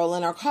motor oil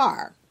in her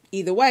car.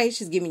 Either way,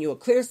 she's giving you a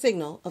clear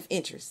signal of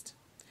interest.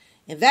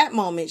 In that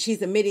moment,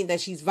 she's admitting that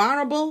she's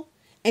vulnerable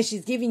and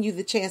she's giving you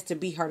the chance to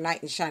be her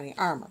knight in shining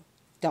armor.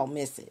 Don't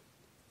miss it.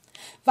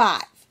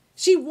 5,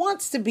 she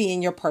wants to be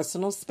in your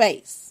personal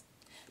space.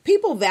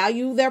 People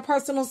value their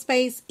personal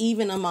space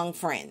even among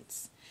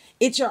friends.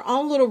 It's your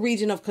own little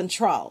region of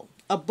control,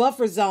 a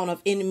buffer zone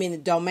of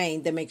intimate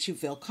domain that makes you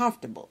feel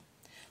comfortable.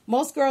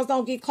 Most girls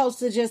don't get close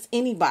to just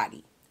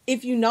anybody.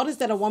 If you notice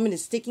that a woman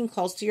is sticking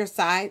close to your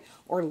side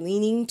or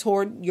leaning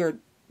toward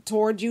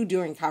you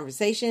during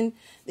conversation,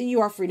 then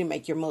you are free to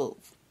make your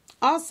move.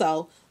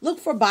 Also, look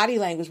for body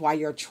language while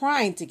you're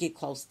trying to get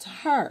close to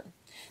her.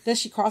 Does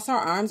she cross her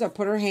arms or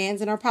put her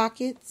hands in her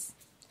pockets?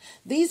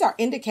 These are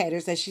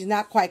indicators that she's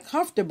not quite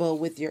comfortable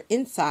with you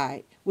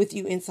inside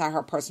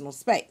her personal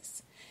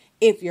space.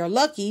 If you're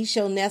lucky,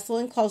 she'll nestle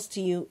in close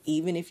to you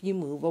even if you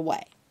move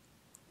away.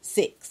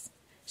 6,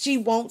 she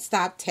won't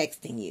stop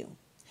texting you.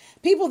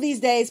 People these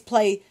days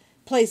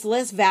place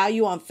less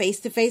value on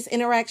face-to-face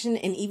interaction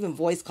and even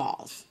voice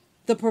calls.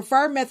 The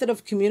preferred method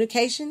of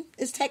communication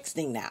is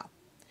texting now.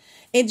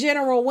 In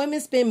general, women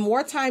spend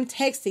more time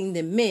texting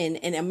than men,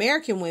 and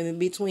American women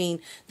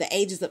between the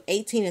ages of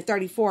 18 and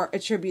 34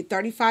 attribute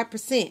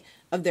 35%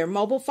 of their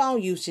mobile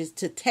phone usage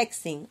to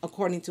texting,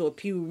 according to a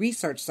Pew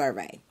Research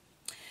survey.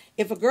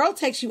 If a girl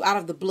takes you out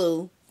of the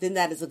blue, then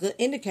that is a good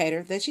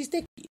indicator that she's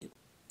sticking with you.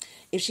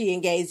 If she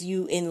engages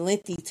you in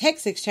lengthy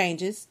text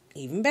exchanges,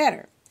 even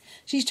better.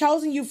 She's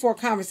chosen you for a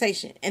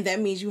conversation, and that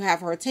means you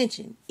have her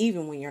attention,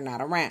 even when you're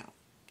not around.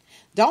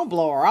 Don't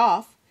blow her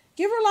off.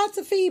 Give her lots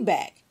of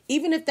feedback,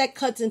 even if that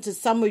cuts into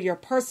some of your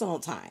personal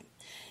time.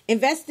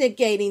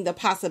 Investigating the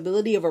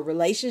possibility of a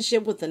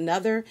relationship with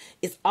another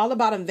is all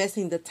about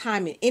investing the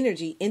time and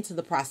energy into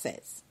the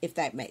process, if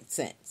that makes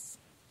sense.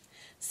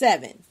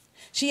 7,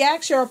 she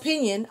asks your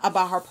opinion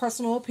about her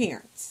personal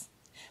appearance.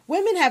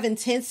 Women have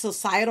intense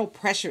societal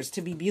pressures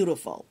to be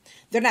beautiful.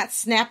 They're not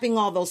snapping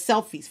all those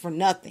selfies for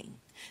nothing.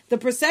 The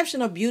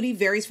perception of beauty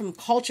varies from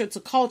culture to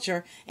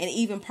culture and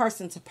even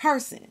person to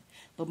person,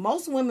 but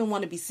most women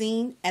want to be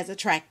seen as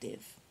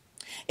attractive.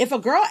 If a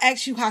girl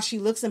asks you how she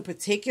looks in a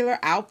particular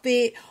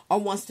outfit or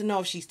wants to know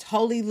if she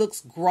totally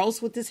looks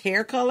gross with this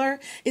hair color,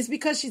 it's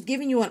because she's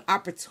giving you an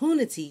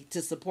opportunity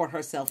to support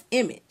her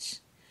self-image.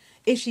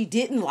 If she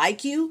didn't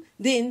like you,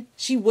 then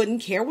she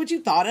wouldn't care what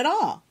you thought at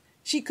all.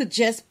 She could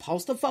just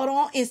post a photo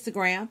on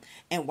Instagram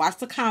and watch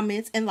the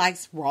comments and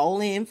likes roll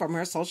in from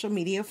her social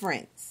media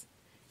friends.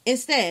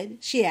 Instead,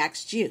 she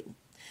asked you.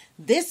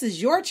 This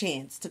is your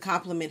chance to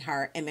compliment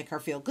her and make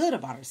her feel good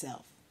about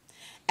herself.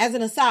 As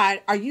an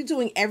aside, are you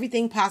doing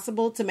everything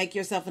possible to make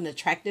yourself an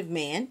attractive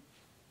man?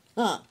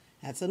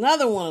 That's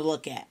another one to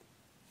look at.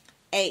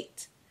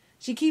 8,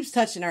 she keeps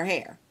touching her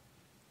hair.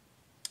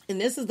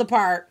 And this is the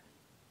part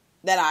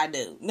that I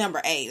do.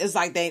 Number 8. It's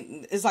like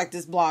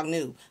this blog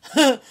knew.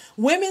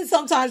 Women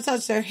sometimes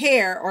touch their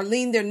hair or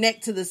lean their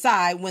neck to the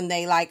side when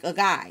they like a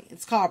guy.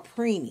 It's called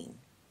preening.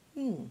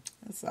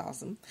 That's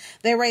awesome.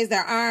 They raise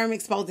their arm,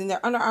 exposing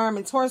their underarm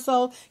and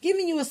torso,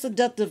 giving you a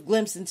seductive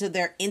glimpse into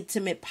their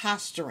intimate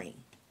posturing.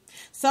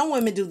 Some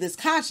women do this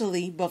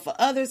consciously, but for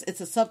others, it's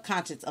a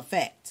subconscious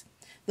effect.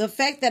 The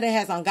effect that it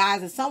has on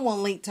guys is somewhat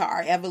linked to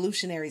our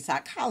evolutionary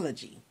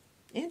psychology.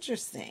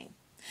 Interesting.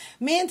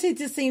 Men tend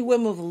to see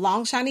women with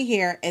long, shiny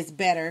hair as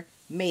better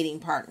mating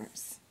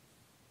partners.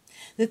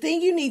 The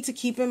thing you need to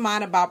keep in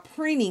mind about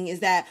preening is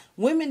that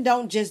women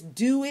don't just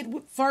do it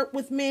flirt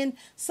with men.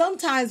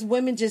 Sometimes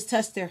women just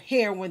touch their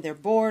hair when they're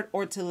bored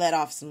or to let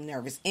off some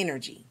nervous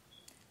energy.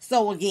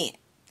 So again,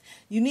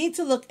 you need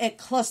to look at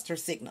cluster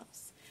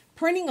signals.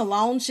 Preening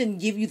alone shouldn't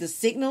give you the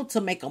signal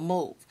to make a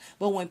move,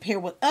 but when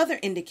paired with other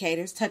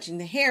indicators, touching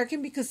the hair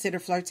can be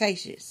considered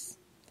flirtatious.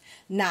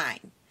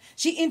 9.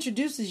 She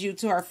introduces you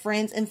to her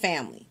friends and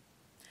family.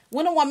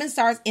 When a woman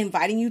starts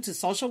inviting you to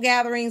social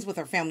gatherings with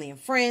her family and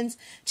friends,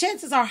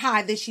 chances are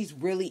high that she's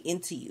really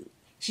into you.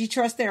 She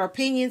trusts their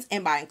opinions,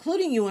 and by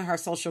including you in her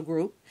social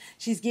group,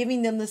 she's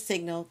giving them the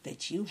signal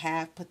that you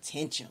have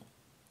potential.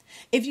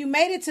 If you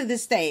made it to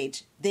this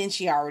stage, then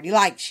she already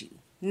likes you.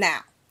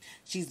 Now,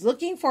 she's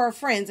looking for her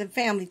friends and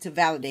family to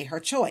validate her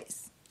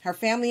choice. Her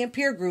family and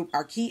peer group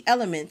are key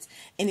elements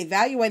in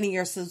evaluating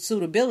your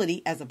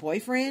suitability as a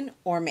boyfriend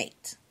or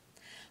mate.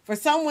 For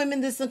some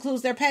women, this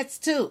includes their pets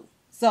too.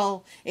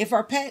 So, if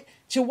her pet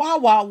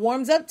Chihuahua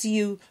warms up to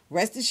you,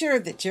 rest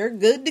assured that you're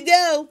good to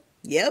go.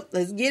 Yep,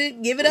 let's get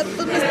it. Give it up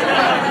for Mr.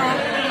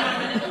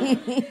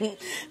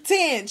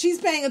 10, she's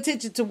paying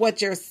attention to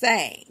what you're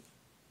saying.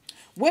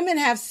 Women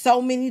have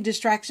so many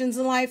distractions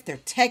in life, their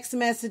text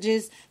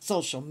messages,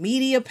 social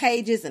media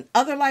pages, and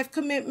other life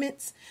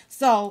commitments.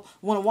 So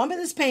when a woman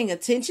is paying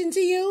attention to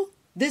you,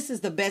 this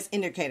is the best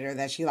indicator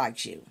that she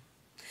likes you.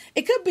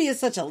 It could be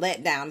such a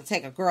letdown to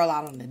take a girl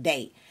out on a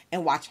date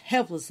and watch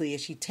helplessly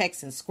as she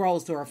texts and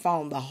scrolls through her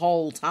phone the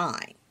whole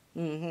time.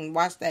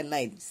 Watch that,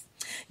 ladies.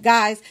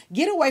 Guys,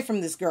 get away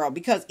from this girl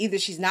because either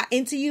she's not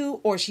into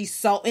you or she's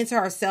so into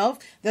herself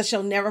that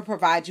she'll never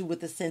provide you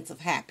with a sense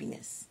of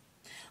happiness.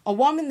 A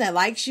woman that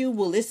likes you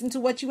will listen to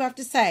what you have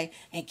to say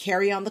and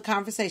carry on the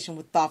conversation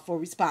with thoughtful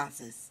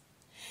responses.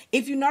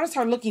 If you notice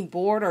her looking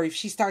bored or if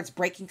she starts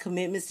breaking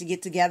commitments to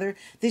get together,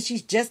 then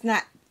she's just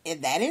not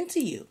that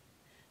into you.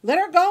 Let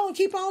her go and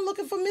keep on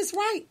looking for Miss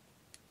Right.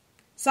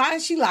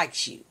 Signs she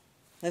likes you.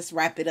 Let's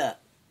wrap it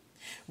up.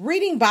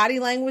 Reading body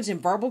language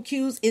and verbal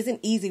cues isn't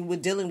easy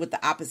with dealing with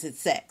the opposite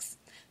sex.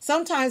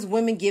 Sometimes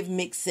women give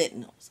mixed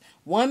signals.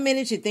 One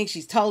minute you think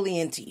she's totally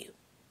into you.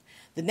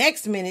 The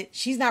next minute,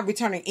 she's not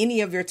returning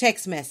any of your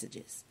text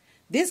messages.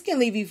 This can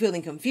leave you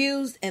feeling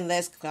confused and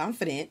less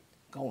confident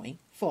going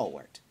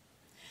forward.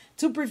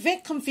 To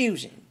prevent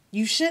confusion,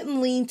 you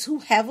shouldn't lean too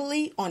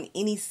heavily on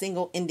any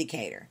single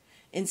indicator.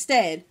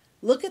 Instead,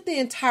 look at the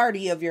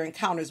entirety of your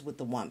encounters with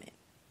the woman.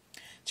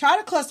 Try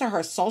to cluster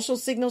her social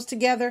signals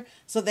together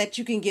so that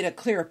you can get a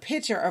clearer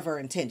picture of her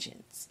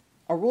intentions.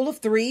 A rule of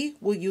 3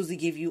 will usually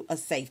give you a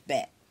safe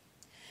bet.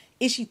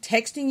 Is she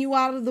texting you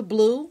out of the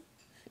blue?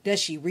 Does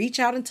she reach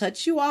out and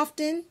touch you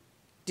often?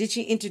 Did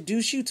she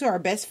introduce you to her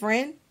best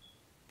friend?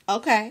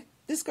 Okay,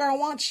 this girl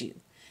wants you.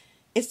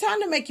 It's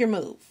time to make your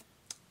move.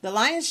 The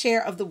lion's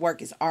share of the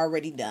work is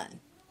already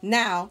done.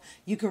 Now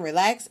you can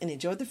relax and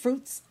enjoy the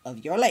fruits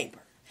of your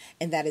labor.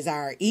 And that is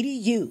our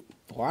EDU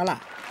for our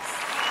lives.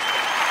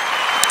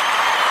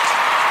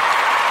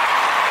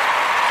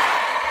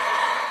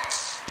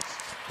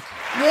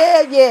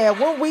 Yeah.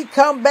 When we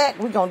come back,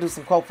 we're going to do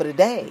some quote for the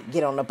day.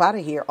 Get on up out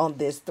of here on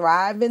this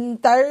Thriving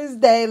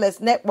Thursday.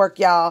 Let's network,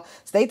 y'all.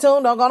 Stay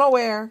tuned. Don't go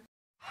nowhere.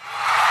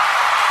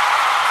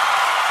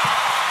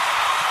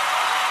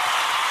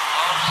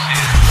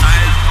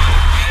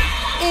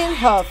 In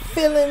Her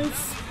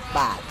Feelings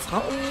by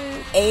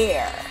Tony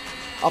Air.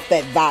 Off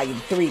that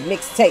Volume 3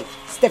 mixtape.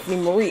 Stephanie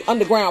Marie,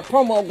 Underground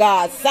Promo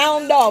God.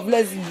 Sound off.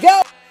 Let's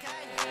go.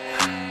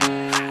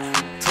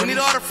 We need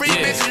all the free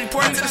bitches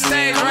reporting to the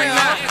stage right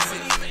now.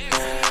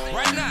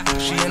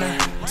 She in her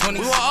 20s.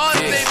 We want all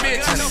the big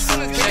bitches.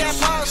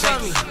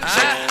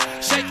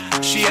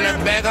 She in her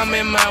bag, I'm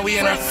in mine, we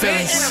in our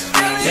feelings.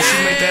 Yeah,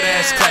 she make that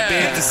ass clap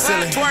and hit the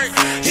ceiling.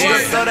 She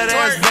gon' throw that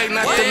ass back,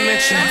 not to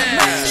mention.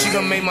 She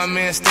gon' make my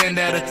man stand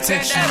at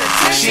attention.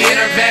 She in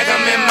her bag,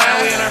 I'm in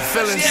mine, we in our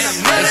feelings.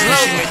 That's when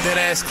she make that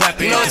ass clap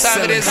and hit the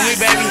ceiling. Me,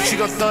 baby, she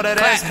gon' throw that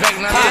ass back,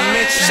 not to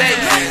mention.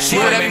 She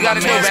whatever you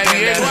gotta do,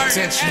 baby,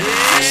 attention.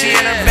 She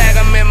in her bag,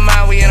 I'm in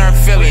mine, we in our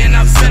feelings.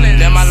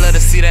 Damn, I love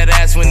to see that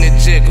ass when it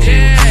jiggle.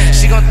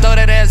 She gon' throw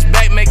that ass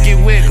back, make it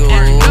wiggle.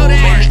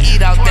 Make me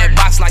eat out that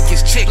box like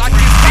it's chicken.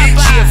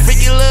 She a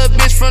freaky little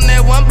bitch from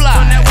that one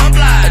block.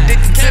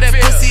 Addicted to that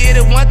pussy, hit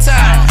it one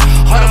time.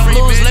 All them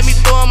blues, let me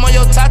throw them on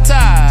your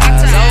tatas.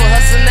 Old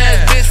hustling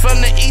ass bitch from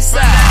the east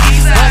side.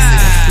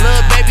 Bustin',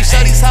 little baby, show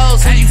these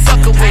hoes who you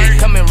fuckin' with.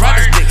 Come and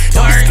ride this dick,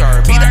 don't be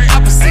scared, be the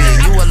opposite.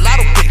 You a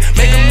lotto pick,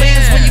 make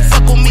millions when you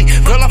fuck with me.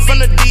 Girl, I'm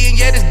from the D, and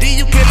yeah, this D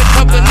you can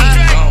accompany.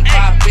 Gon'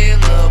 pop it,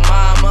 little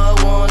mama,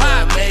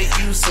 wanna make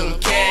you some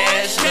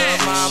cash. Little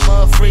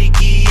mama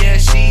freaky,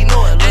 yeah, she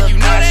know it. Look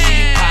how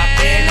she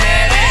poppin'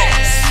 that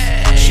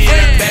ass. She in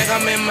her bag,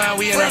 I'm in mine,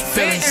 we in our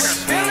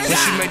feelings. When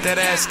she make that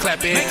ass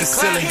clap, it hit the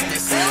ceiling.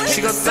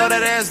 She gon' throw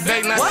that ass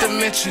back, not to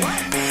mention.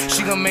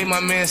 She gon' make my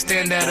man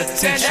stand at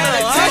attention.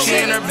 She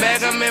in her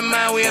bag, I'm in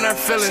mine, we in our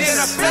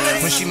feelings.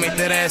 When she make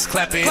that ass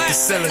clap, it hit the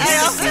ceiling.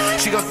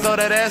 She gon' throw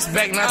that ass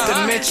back, not to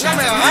mention.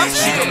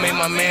 She gon' make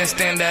my man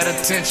stand at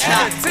attention.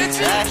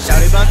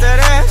 Shawty bump that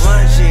ass,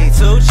 1G,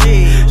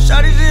 2G.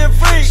 Shawty she a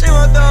freak, she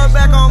won't throw it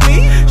back on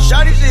me.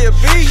 Shawty she a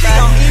beast, she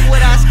gon' eat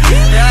what I ski.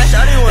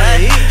 Shawty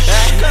wanna eat,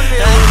 come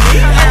here with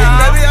me.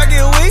 Baby, I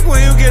get weak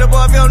when you get up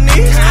off your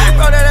knees.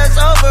 Throw that ass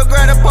over,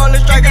 grab the pole and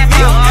strike a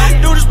view.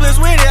 Do the splits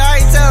with it, I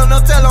ain't tellin', no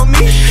tell on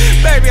me.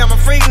 Baby, I'm a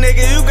freak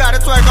nigga, you gotta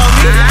twerk on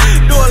me.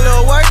 Do a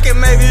little work and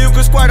maybe you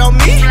can squirt on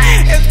me.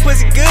 If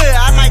pussy good,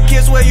 I might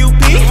kiss where you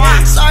be.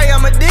 Sorry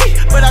I'm a D,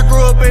 but I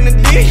grew up in the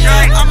D.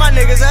 All my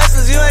niggas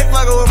asses, you ain't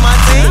fuckin' with my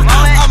team.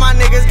 All my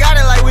niggas got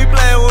it like we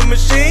playin' with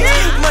machines.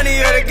 Money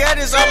here to get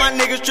this, all my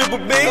niggas triple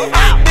B.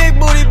 Big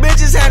booty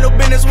bitches niggas handle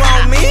business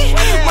around me.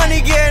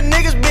 Money get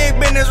niggas big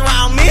business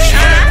around me. She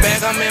in her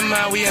bag, I'm in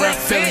mine, we in our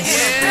feelings.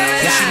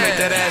 When she make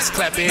that ass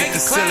clap, it hit the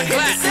ceiling. She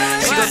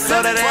gon'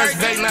 throw that ass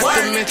back, not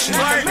to mention.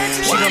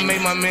 She gon'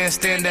 make my man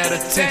stand at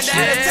attention.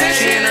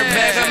 She in her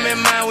bag, I'm in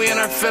mine, we in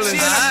our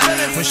feelings.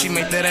 When she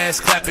make that ass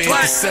clap, it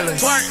hit the ceiling.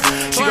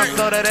 She gon'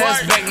 throw that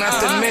ass back,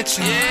 not to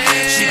mention.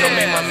 She gon'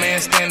 make my man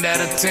stand at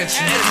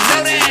attention.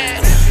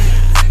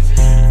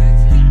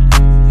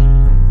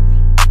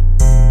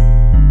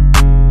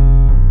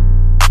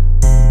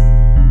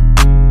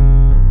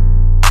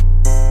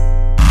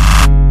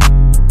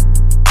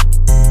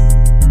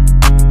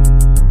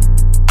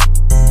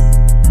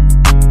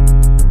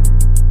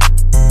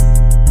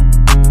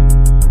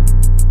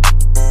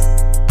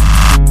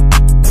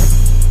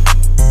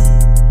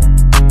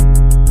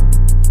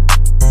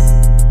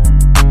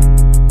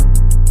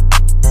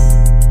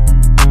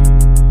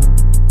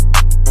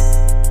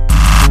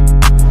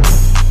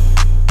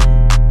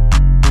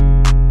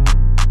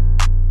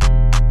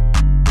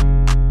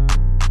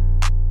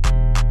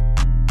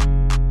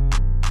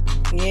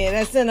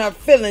 In Our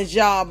Feelings,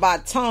 y'all, by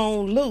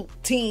Tone Luke,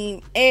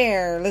 Team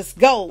Air. Let's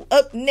go.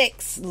 Up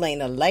next,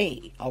 Lena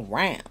Lay,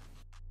 Around.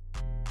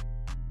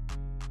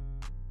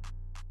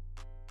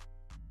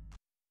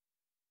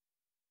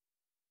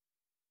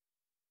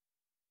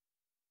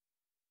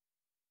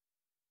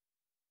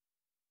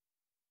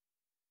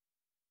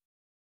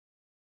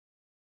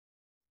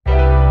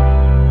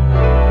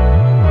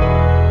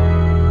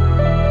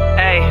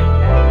 Hey,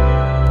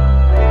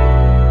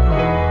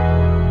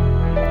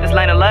 it's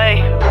Lena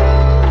Lay.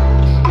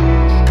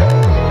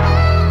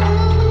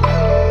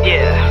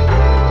 Yeah.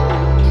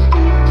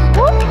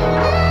 Whoop.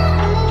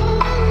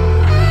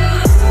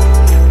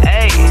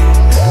 Hey,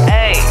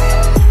 hey,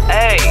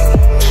 hey,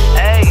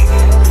 hey,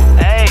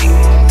 hey,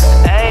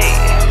 hey.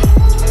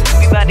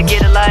 We about to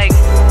get it like.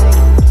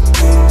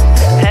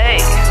 Hey,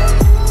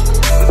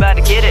 we about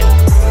to get it.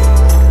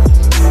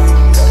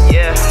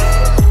 Yeah.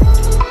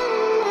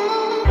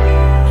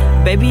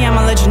 Baby,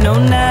 I'ma let you know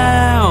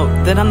now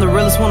that I'm the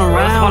realest one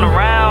around.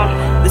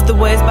 This the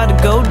way it's about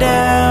to go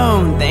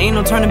down. There ain't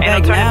no turning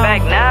back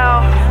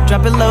now.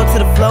 Drop it low to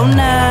the flow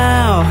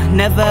now.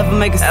 Never ever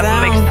make a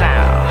sound.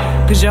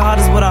 Cause your heart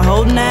is what I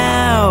hold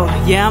now.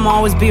 Yeah, I'ma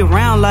always be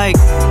around like.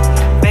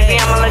 Baby,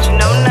 I'ma let you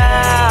know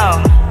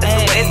now. This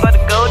the way it's about to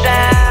go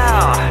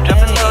down. Drop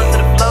it low to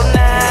the flow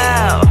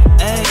now.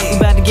 We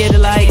about to get it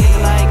like.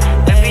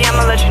 Baby,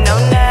 I'ma let you know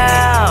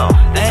now.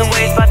 This the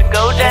way it's about to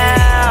go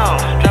down.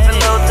 Drop it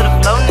low to the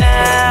flow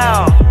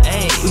now.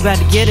 We about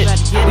to get it.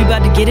 We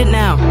about to get it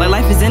now. Like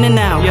life is in and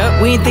out.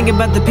 Yep. We ain't thinking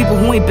about the people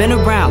who ain't been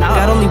around.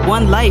 Got only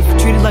one life,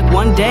 treat it like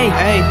one day.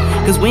 Hey,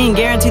 cause we ain't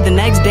guaranteed the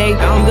next day.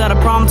 You got a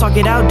problem, talk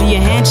it out, do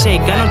your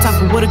handshake. Got no time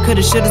for woulda,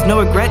 coulda, shouldas, no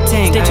regret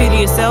ting. Stay true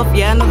to yourself,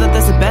 yeah, I know that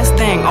that's the best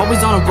thing.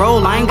 Always on a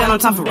roll, I ain't got no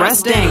time for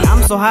resting.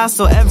 I'm so high,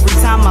 so every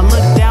time I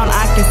look down,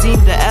 I can seem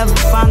to ever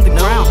find the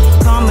ground.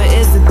 Karma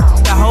is a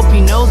I hope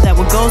you know that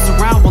what goes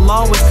around will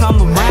always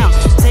come around.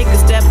 Take a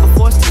step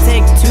before to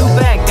take two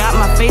back. Got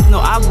my faith, no,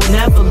 I will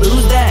never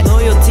lose that.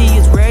 Loyalty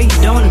is rare,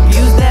 you don't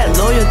abuse that.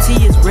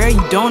 Loyalty is rare,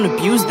 you don't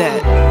abuse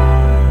that.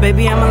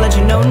 Baby, I'ma let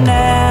you know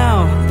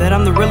now that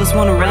I'm the realest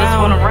one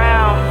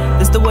around.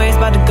 This the way it's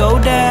about to go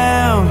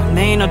down.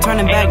 There ain't no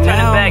turning back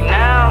now.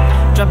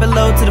 Drop it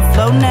low to the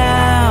flow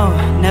now.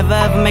 Never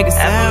ever make a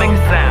sound.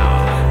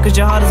 Cause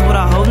your heart is what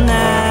I hold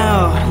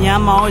now. Yeah,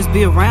 I'ma always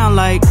be around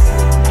like.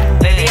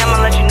 Baby,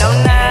 I'ma let you know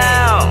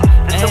now.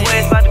 This the way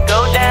it's about to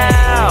go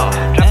down.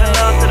 Drop it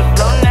low to the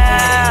flow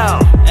now.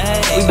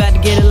 We about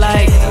to get it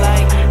like.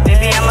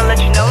 Baby, I'ma let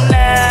you know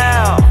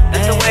now.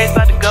 This the way it's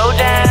about to go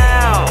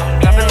down.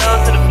 Drop it low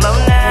to the flow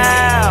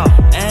now.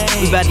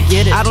 We about to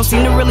get it. I don't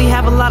seem to really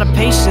have a lot of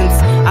patience.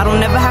 I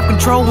don't ever have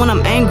control when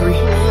I'm angry.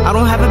 I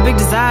don't have a big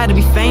desire to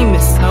be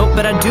famous. Nope.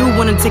 But I do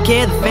wanna take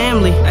care of the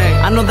family.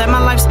 I know that my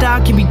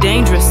lifestyle can be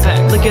dangerous.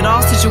 Look at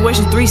all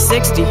situations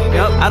 360.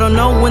 I don't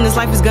know when this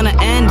life is gonna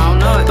end.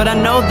 But I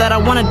know that I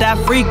wanna die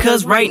free.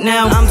 Cause right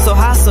now I'm so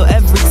high, so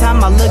every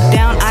time I look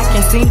down, I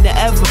can't seem to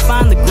ever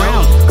find the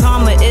ground.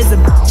 Karma is a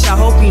bitch, I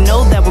hope you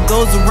know that what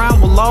goes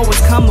around will always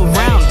come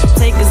around.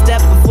 Take a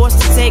step before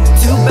to take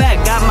two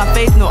back. Got my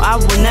faith, no, I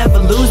will never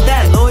lose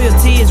that.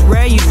 Loyalty is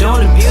rare, you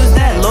don't abuse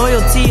that.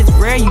 Loyalty is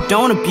rare, you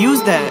don't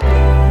abuse that.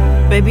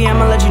 Baby,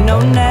 I'ma let you know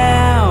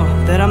now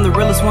that I'm the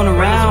realest one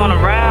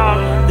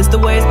around. This the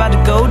way it's about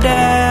to go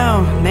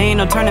down. There ain't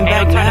no turning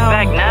back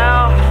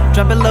now.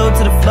 Drop it low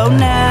to the flow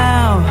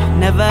now.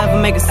 Never ever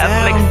make a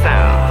sound.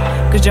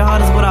 Cause your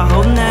heart is what I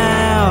hold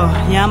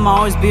now. Yeah, I'ma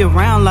always be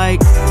around like.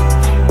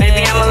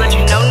 Baby, I'ma let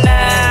you know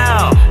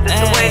now. This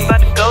the way it's about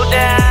to go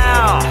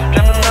down.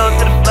 Drop it low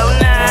to the flow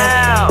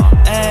now.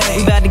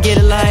 We about to get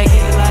it like.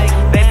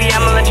 Baby,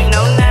 I'ma let you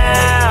know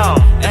now.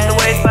 This the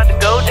way it's about to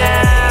go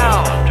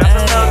down. Drop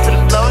it low to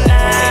the flow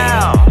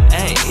now.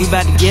 We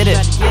about to get it.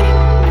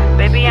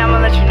 Baby, I'ma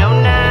let you know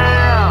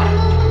now.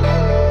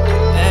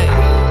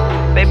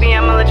 Baby,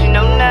 I'ma let you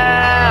know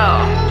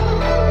now.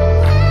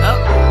 Oh,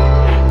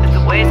 that's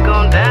the way it's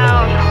going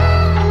down.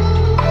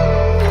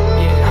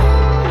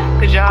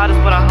 Yeah, cause your heart is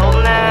what I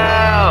hold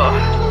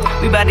now.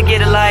 We about to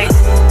get it like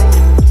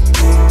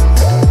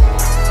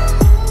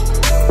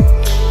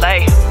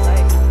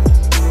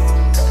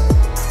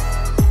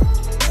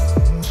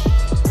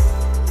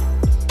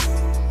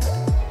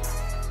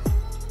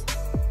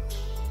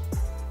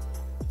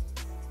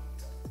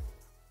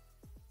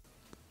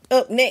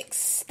Up next,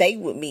 stay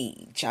with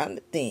me,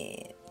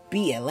 Jonathan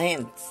B.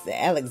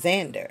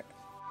 Alexander.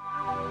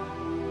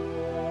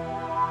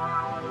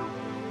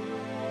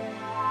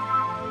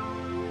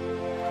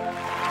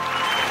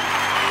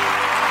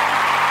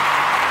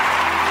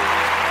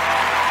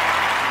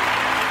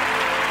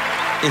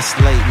 It's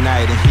late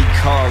night and he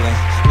calling.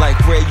 Like,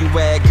 where you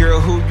at, girl,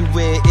 who you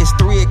with? It's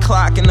 3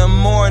 o'clock in the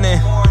morning.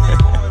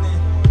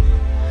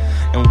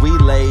 And we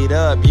laid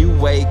up, you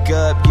wake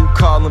up, you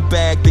callin'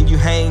 back, then you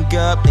hang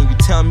up, and you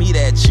tell me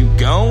that you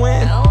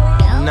going?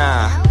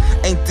 Nah,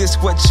 ain't this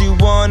what you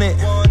wanted?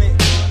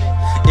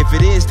 If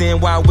it is, then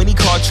why when he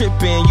call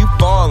trippin', you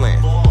fallin'?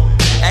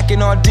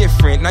 Acting all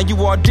different, now you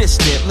all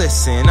distant.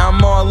 Listen,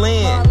 I'm all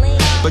in,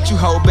 but you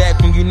hold back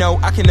when you know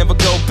I can never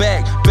go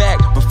back.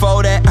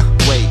 Before that,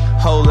 wait,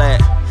 hold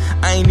that.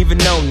 I ain't even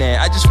known that.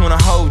 I just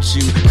wanna hold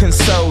you,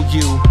 console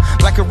you,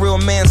 like a real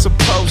man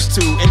supposed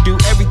to, and do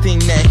everything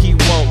that he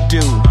won't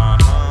do.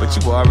 But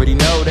you already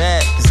know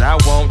that, cause I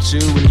want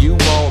you and you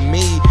want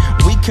me.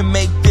 We can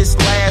make this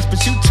last,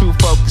 but you too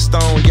focused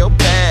on your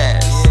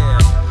past.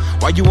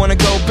 Why you wanna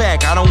go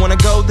back? I don't wanna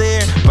go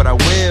there, but I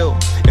will,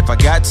 if I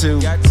got to.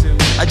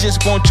 I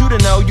just want you to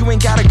know you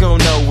ain't gotta go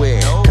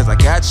nowhere, cause I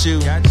got you.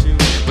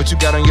 But you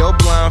got on your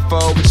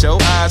blindfold with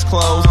your eyes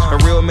closed. A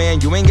real man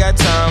you ain't got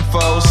time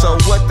for, so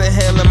what the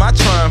hell am I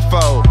trying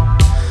for?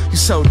 You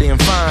so damn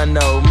fine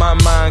though, my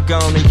mind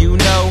gone and you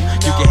know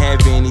you can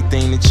have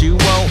anything that you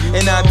want.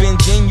 And I've been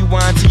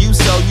genuine to you,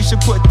 so you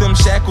should put them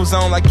shackles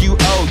on like you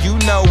owe. You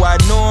know I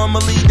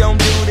normally don't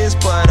do this,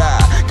 but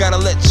I gotta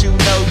let you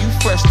know you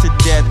fresh to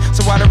death.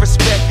 So out of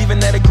respect,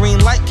 even at a green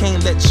light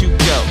can't let you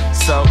go.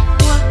 So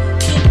what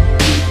can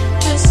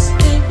you just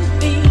stay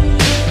with me?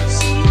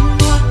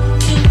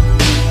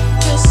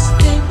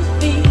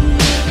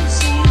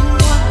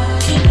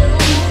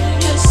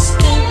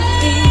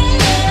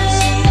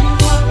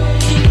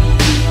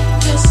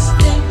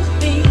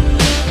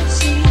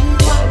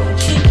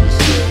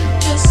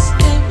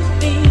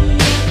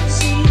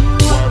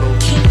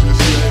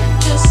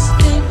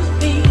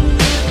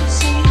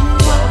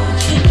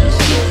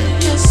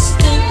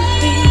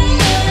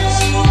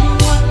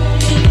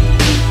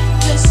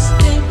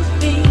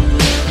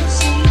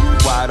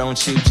 Why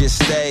don't you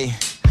just stay?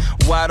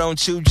 Why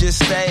don't you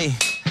just stay?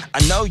 I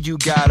know you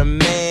got a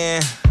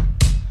man.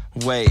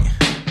 Wait,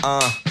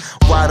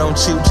 why don't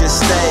you just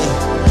stay?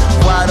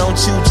 Why don't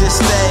you just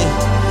stay?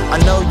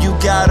 I know you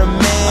got a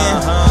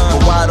man,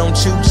 but why don't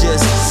you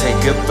just say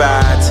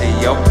goodbye to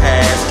your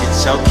past?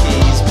 Get your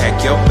keys,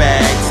 pack your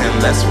bags,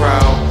 and let's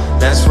roll.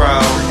 Let's roll,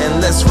 and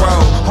let's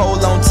roll.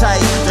 Hold on tight,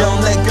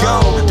 don't let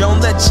go.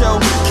 Don't let your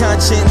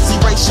conscience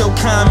erase your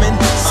common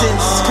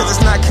sense, cause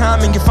it's not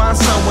common. You find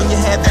someone you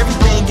have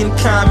everything in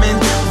common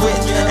with.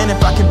 And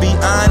if I can be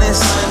honest,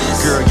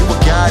 girl, you a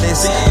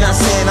goddess. Not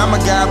saying I'm a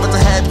god, but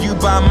to have you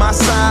by my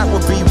side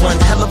would be one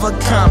hell of a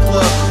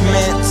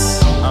compliment.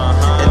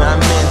 And I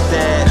meant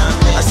that.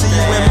 I see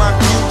you in my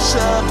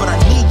future, but I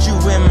need you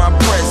in my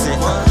present.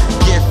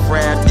 Gift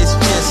wrapped, it's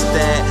just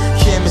that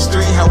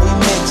chemistry, how we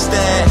mix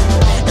that.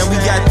 And we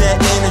got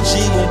that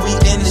energy when we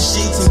in the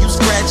sheets and you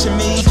scratching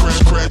me.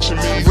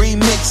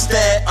 Remix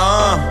that,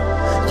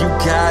 you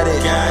got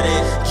it.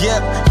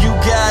 Yep, you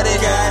got it.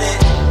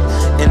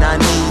 And I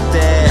need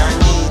that.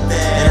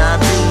 And I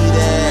be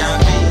that.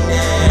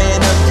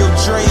 Man of your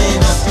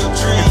dreams.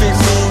 If it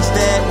means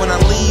that when I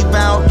leave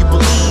out, you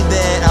believe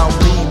that I'll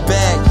be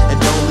back. And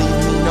don't leave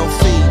me no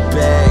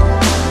feedback.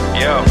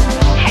 Yo.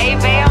 Hey,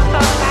 babe, I'm so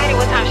excited.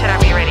 What time should I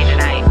be ready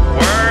tonight?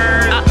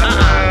 Word.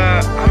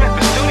 I'm at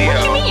the studio.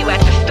 What you mean you at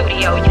the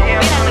studio? You've been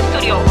in the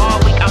studio all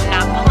week. I'm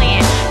not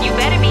playing. You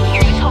better be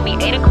here. You told me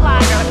 8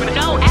 o'clock.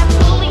 No,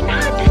 absolutely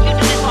not. You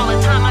do this all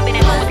the time. I've been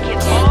at home with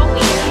kids all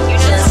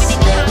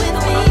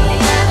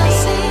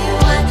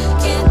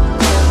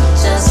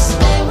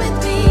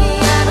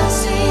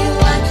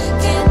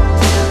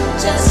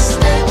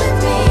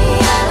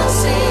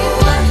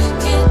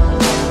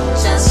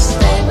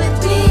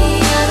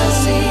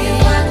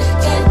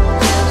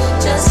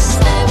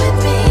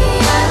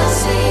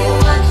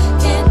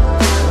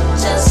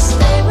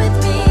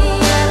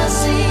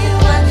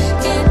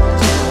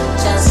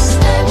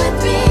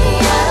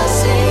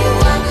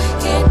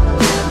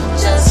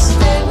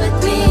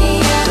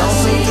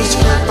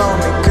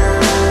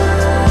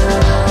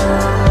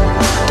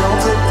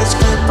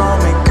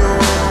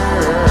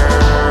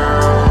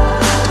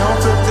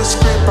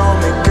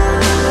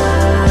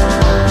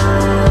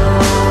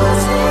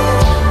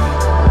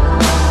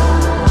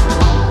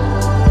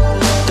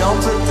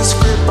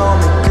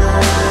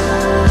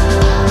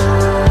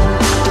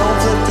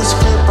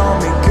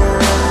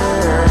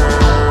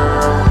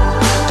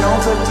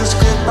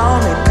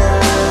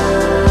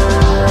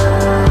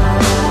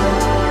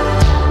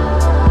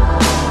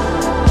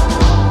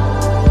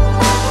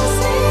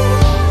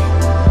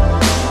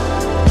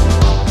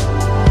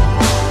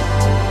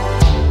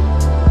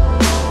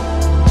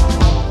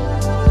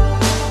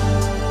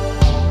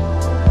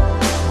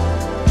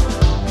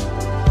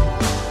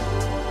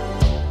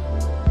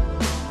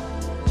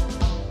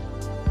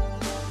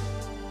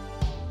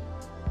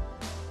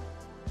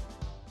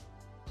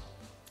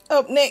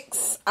Up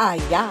next,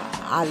 Aya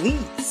Ali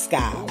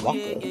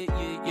Skywalker.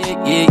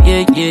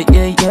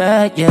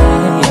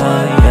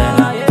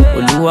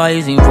 Olúwa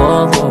is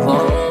involved.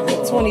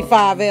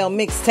 25L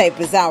mixtape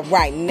is out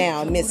right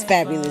now. Miss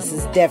Fabulous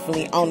is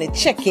definitely on it.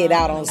 Check it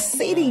out on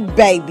CD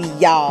Baby,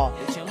 y'all.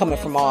 Coming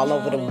from all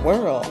over the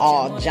world,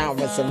 all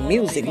genres of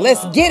music.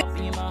 Let's get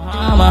it.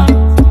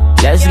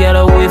 Let's get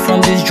away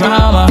from this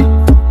drama.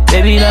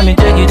 Baby, let me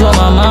take you to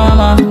my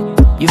mama.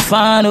 You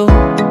find out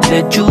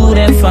that you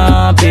then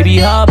find. Baby,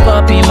 hop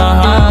up in my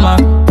Hummer.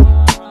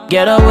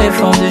 Get away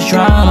from this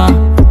drama.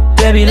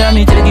 Baby, let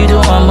me take you to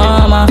my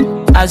mama.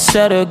 I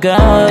said to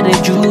God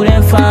that you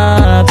then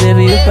find.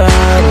 Baby, you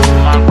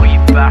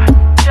bad.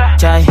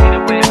 Jai,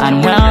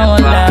 and now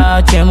I'm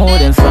loud, you're more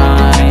than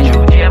fine.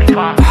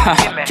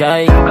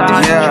 Jai,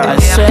 I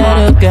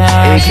said to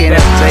God,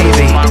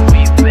 baby.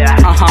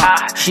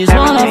 She's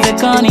one of the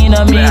con in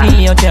a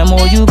million. Tell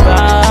me you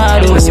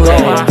bad,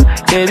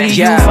 baby,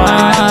 you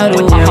fine.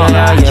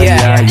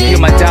 You're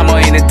my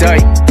diamond in the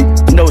dirt.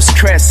 No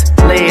stress,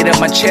 lay it on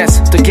my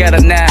chest. Together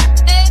now,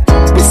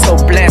 we're so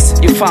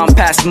blessed. You found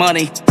past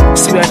money,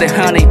 swear the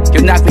honey.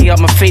 You knock me off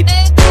my feet.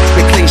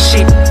 We clean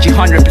sheet, you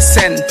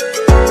 100%.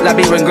 Like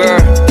even girl,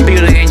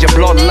 beauty in your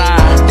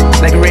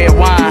bloodline. Like red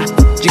wine,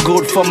 you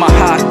good for my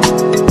heart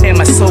and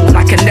my soul.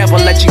 I can never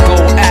let you go.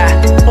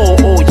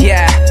 Oh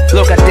yeah.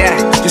 Look at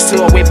that, you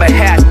still away my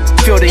hat.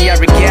 Feel the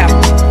every gap,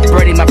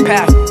 burning my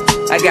path.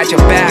 I got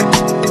your back,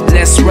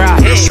 let's rock.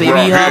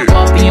 Baby, hop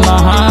up in my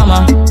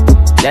Hummer.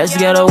 Let's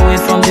get away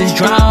from this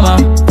drama.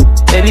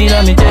 Baby,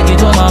 let me take you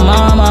to my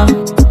mama.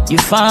 You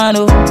find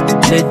out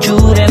that you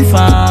then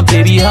find.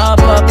 Baby,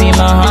 hop up in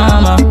my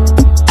Hummer.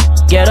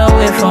 Get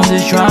away from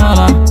this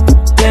drama.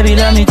 Baby,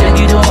 let me take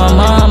you to my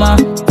mama.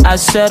 I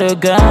said to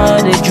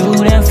God that you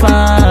then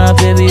find.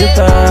 Baby, you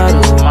bad.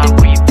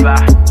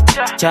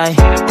 Jai,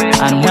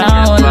 and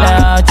now I'm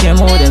loud, you're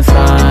more than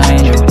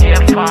fine.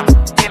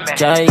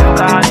 Jai, I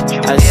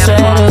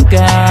said to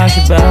God,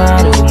 she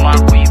bad.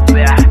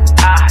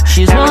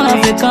 She's one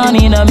of the con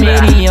in a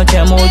million.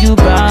 Tell me you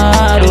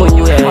bad,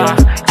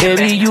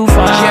 baby, you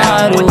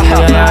fine.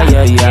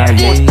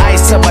 Yeah.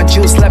 Ice up my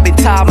juice, let me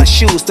tie my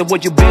shoes. The way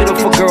you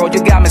beautiful girl,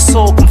 you got me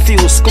so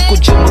confused. Cuckoo,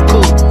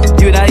 Jumaku,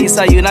 you not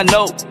Isa, you not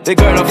know. The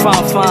girl I'm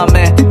fine,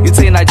 man. You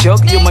think I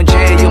joke, you my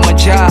J, you my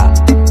job.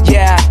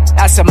 Yeah,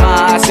 I said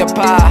ma, I said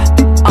pa.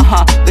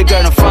 The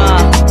girl I'm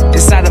fine,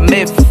 it's not a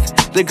myth.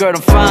 The girl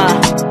I'm fine,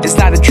 it's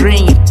not a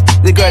dream.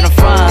 The girl I'm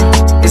fine,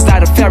 it's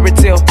not a fairy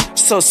tale.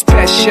 So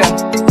special,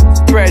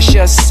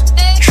 precious.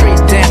 Treat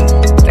them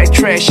like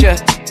treasure.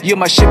 You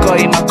my sugar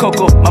in my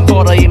cocoa, my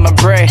butter in my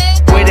bread.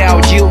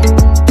 Without you,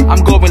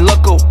 I'm going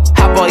loco.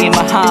 Hopper in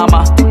my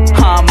Hummer.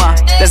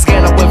 Let's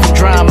get away from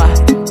drama.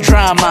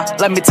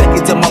 Let me take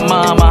you to my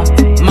mama.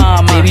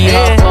 Baby,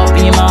 hop up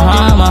in my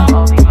Hummer.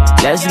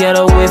 Let's get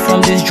away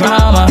from this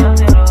drama.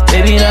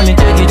 Baby, let me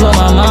take you to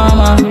my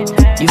mama.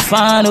 You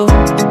find out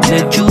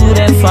that you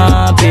then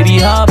find. Baby,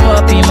 hop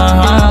up in my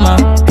Hummer.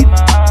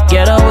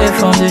 Get away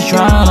from this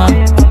drama.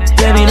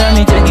 Baby, let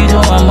me take you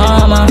to my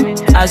mama.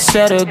 I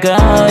said to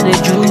God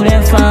that you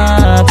then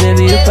find.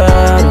 Baby, you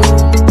bad.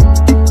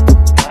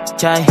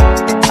 Jai,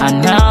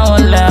 and now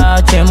I'm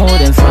loud, you're more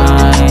than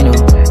fine.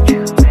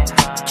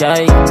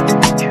 Jai,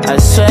 I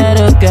said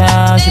to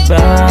God, she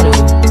bad.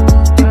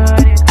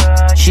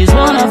 She's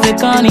one of the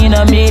con in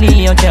a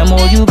million. Tell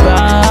me you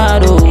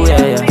bad,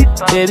 yeah.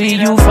 Baby,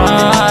 you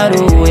fine,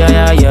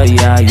 yeah.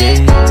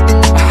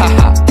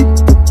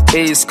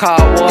 It's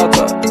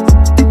Skywalker,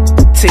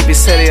 TV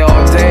City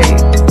all day.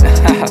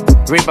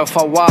 Reaper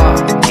for a while,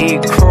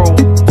 E-Crew,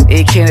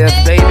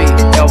 E-Kenneth Baby,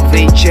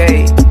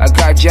 LVJ, I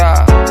got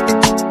ya.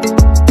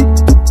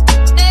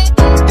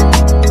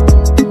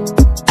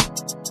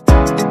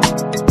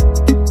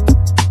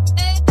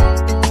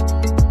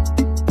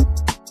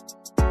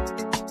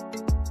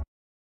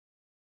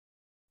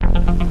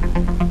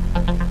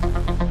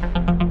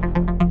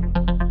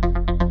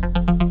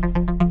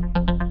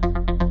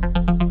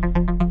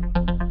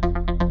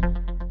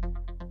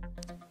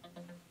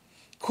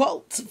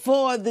 Quote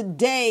for the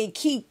day,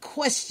 key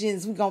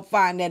questions. We're going to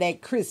find that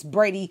at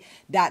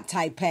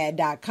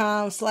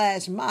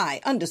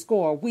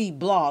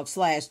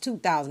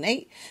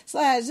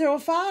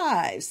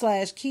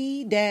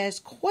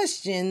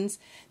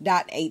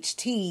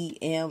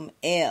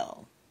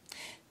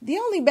The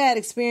only bad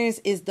experience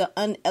is the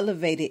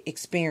unelevated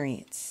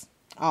experience.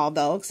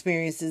 Although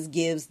experiences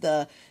gives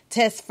the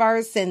test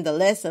first and the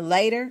lesson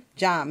later,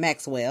 John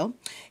Maxwell,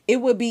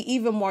 it would be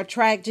even more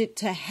tragic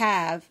to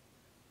have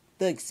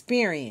the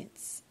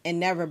experience and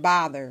never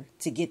bother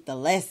to get the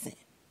lesson.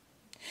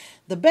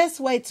 The best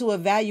way to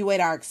evaluate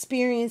our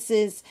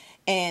experiences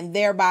and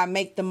thereby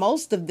make the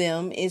most of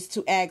them is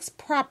to ask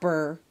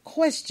proper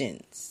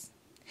questions.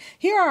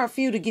 Here are a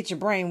few to get your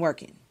brain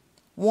working.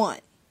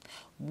 1.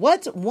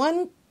 What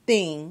one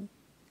thing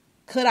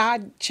could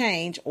I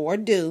change or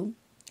do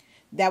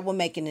that will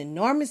make an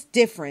enormous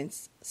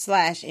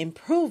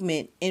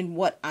difference/improvement in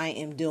what I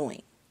am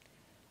doing?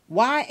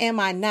 Why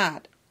am I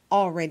not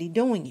already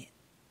doing it?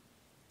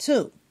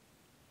 2.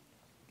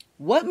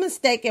 What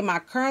mistake am I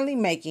currently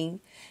making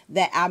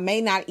that I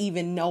may not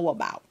even know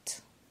about?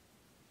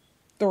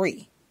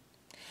 3.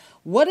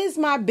 What is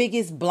my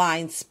biggest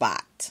blind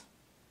spot?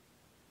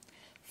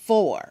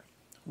 4.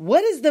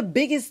 What is the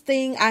biggest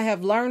thing I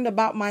have learned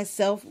about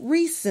myself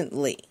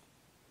recently?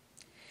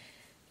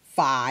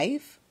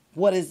 5.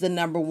 What is the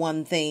number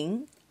one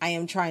thing I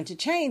am trying to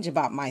change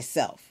about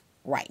myself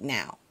right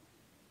now?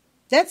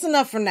 That's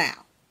enough for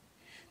now.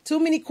 Too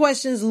many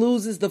questions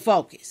loses the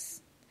focus.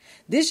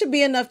 This should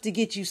be enough to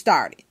get you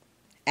started.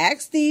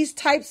 Ask these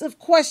types of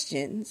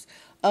questions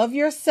of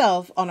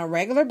yourself on a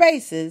regular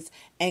basis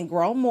and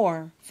grow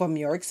more from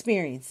your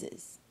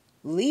experiences.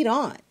 Lead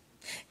on.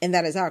 And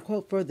that is our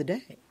quote for the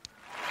day.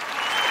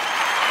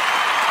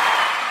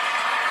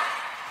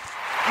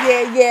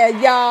 Yeah,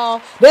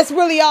 y'all. That's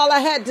really all I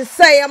had to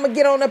say. I'm going to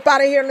get on up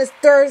out of here on this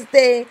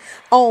Thursday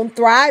on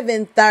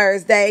Thriving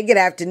Thursday. Good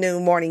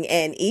afternoon, morning,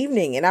 and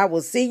evening. And I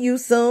will see you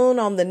soon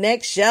on the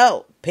next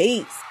show.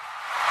 Peace.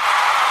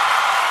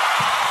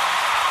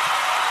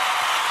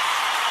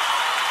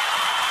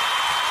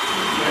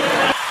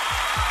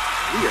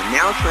 We are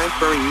now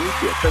transferring you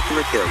to a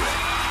customer care rep.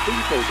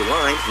 Please hold the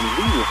line and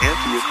we will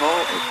answer your call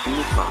as soon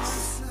as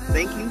possible.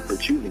 Thank you for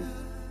choosing.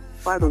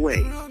 By the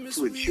way,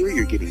 to ensure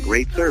you're getting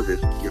great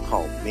service, your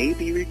call may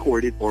be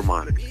recorded or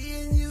monitored.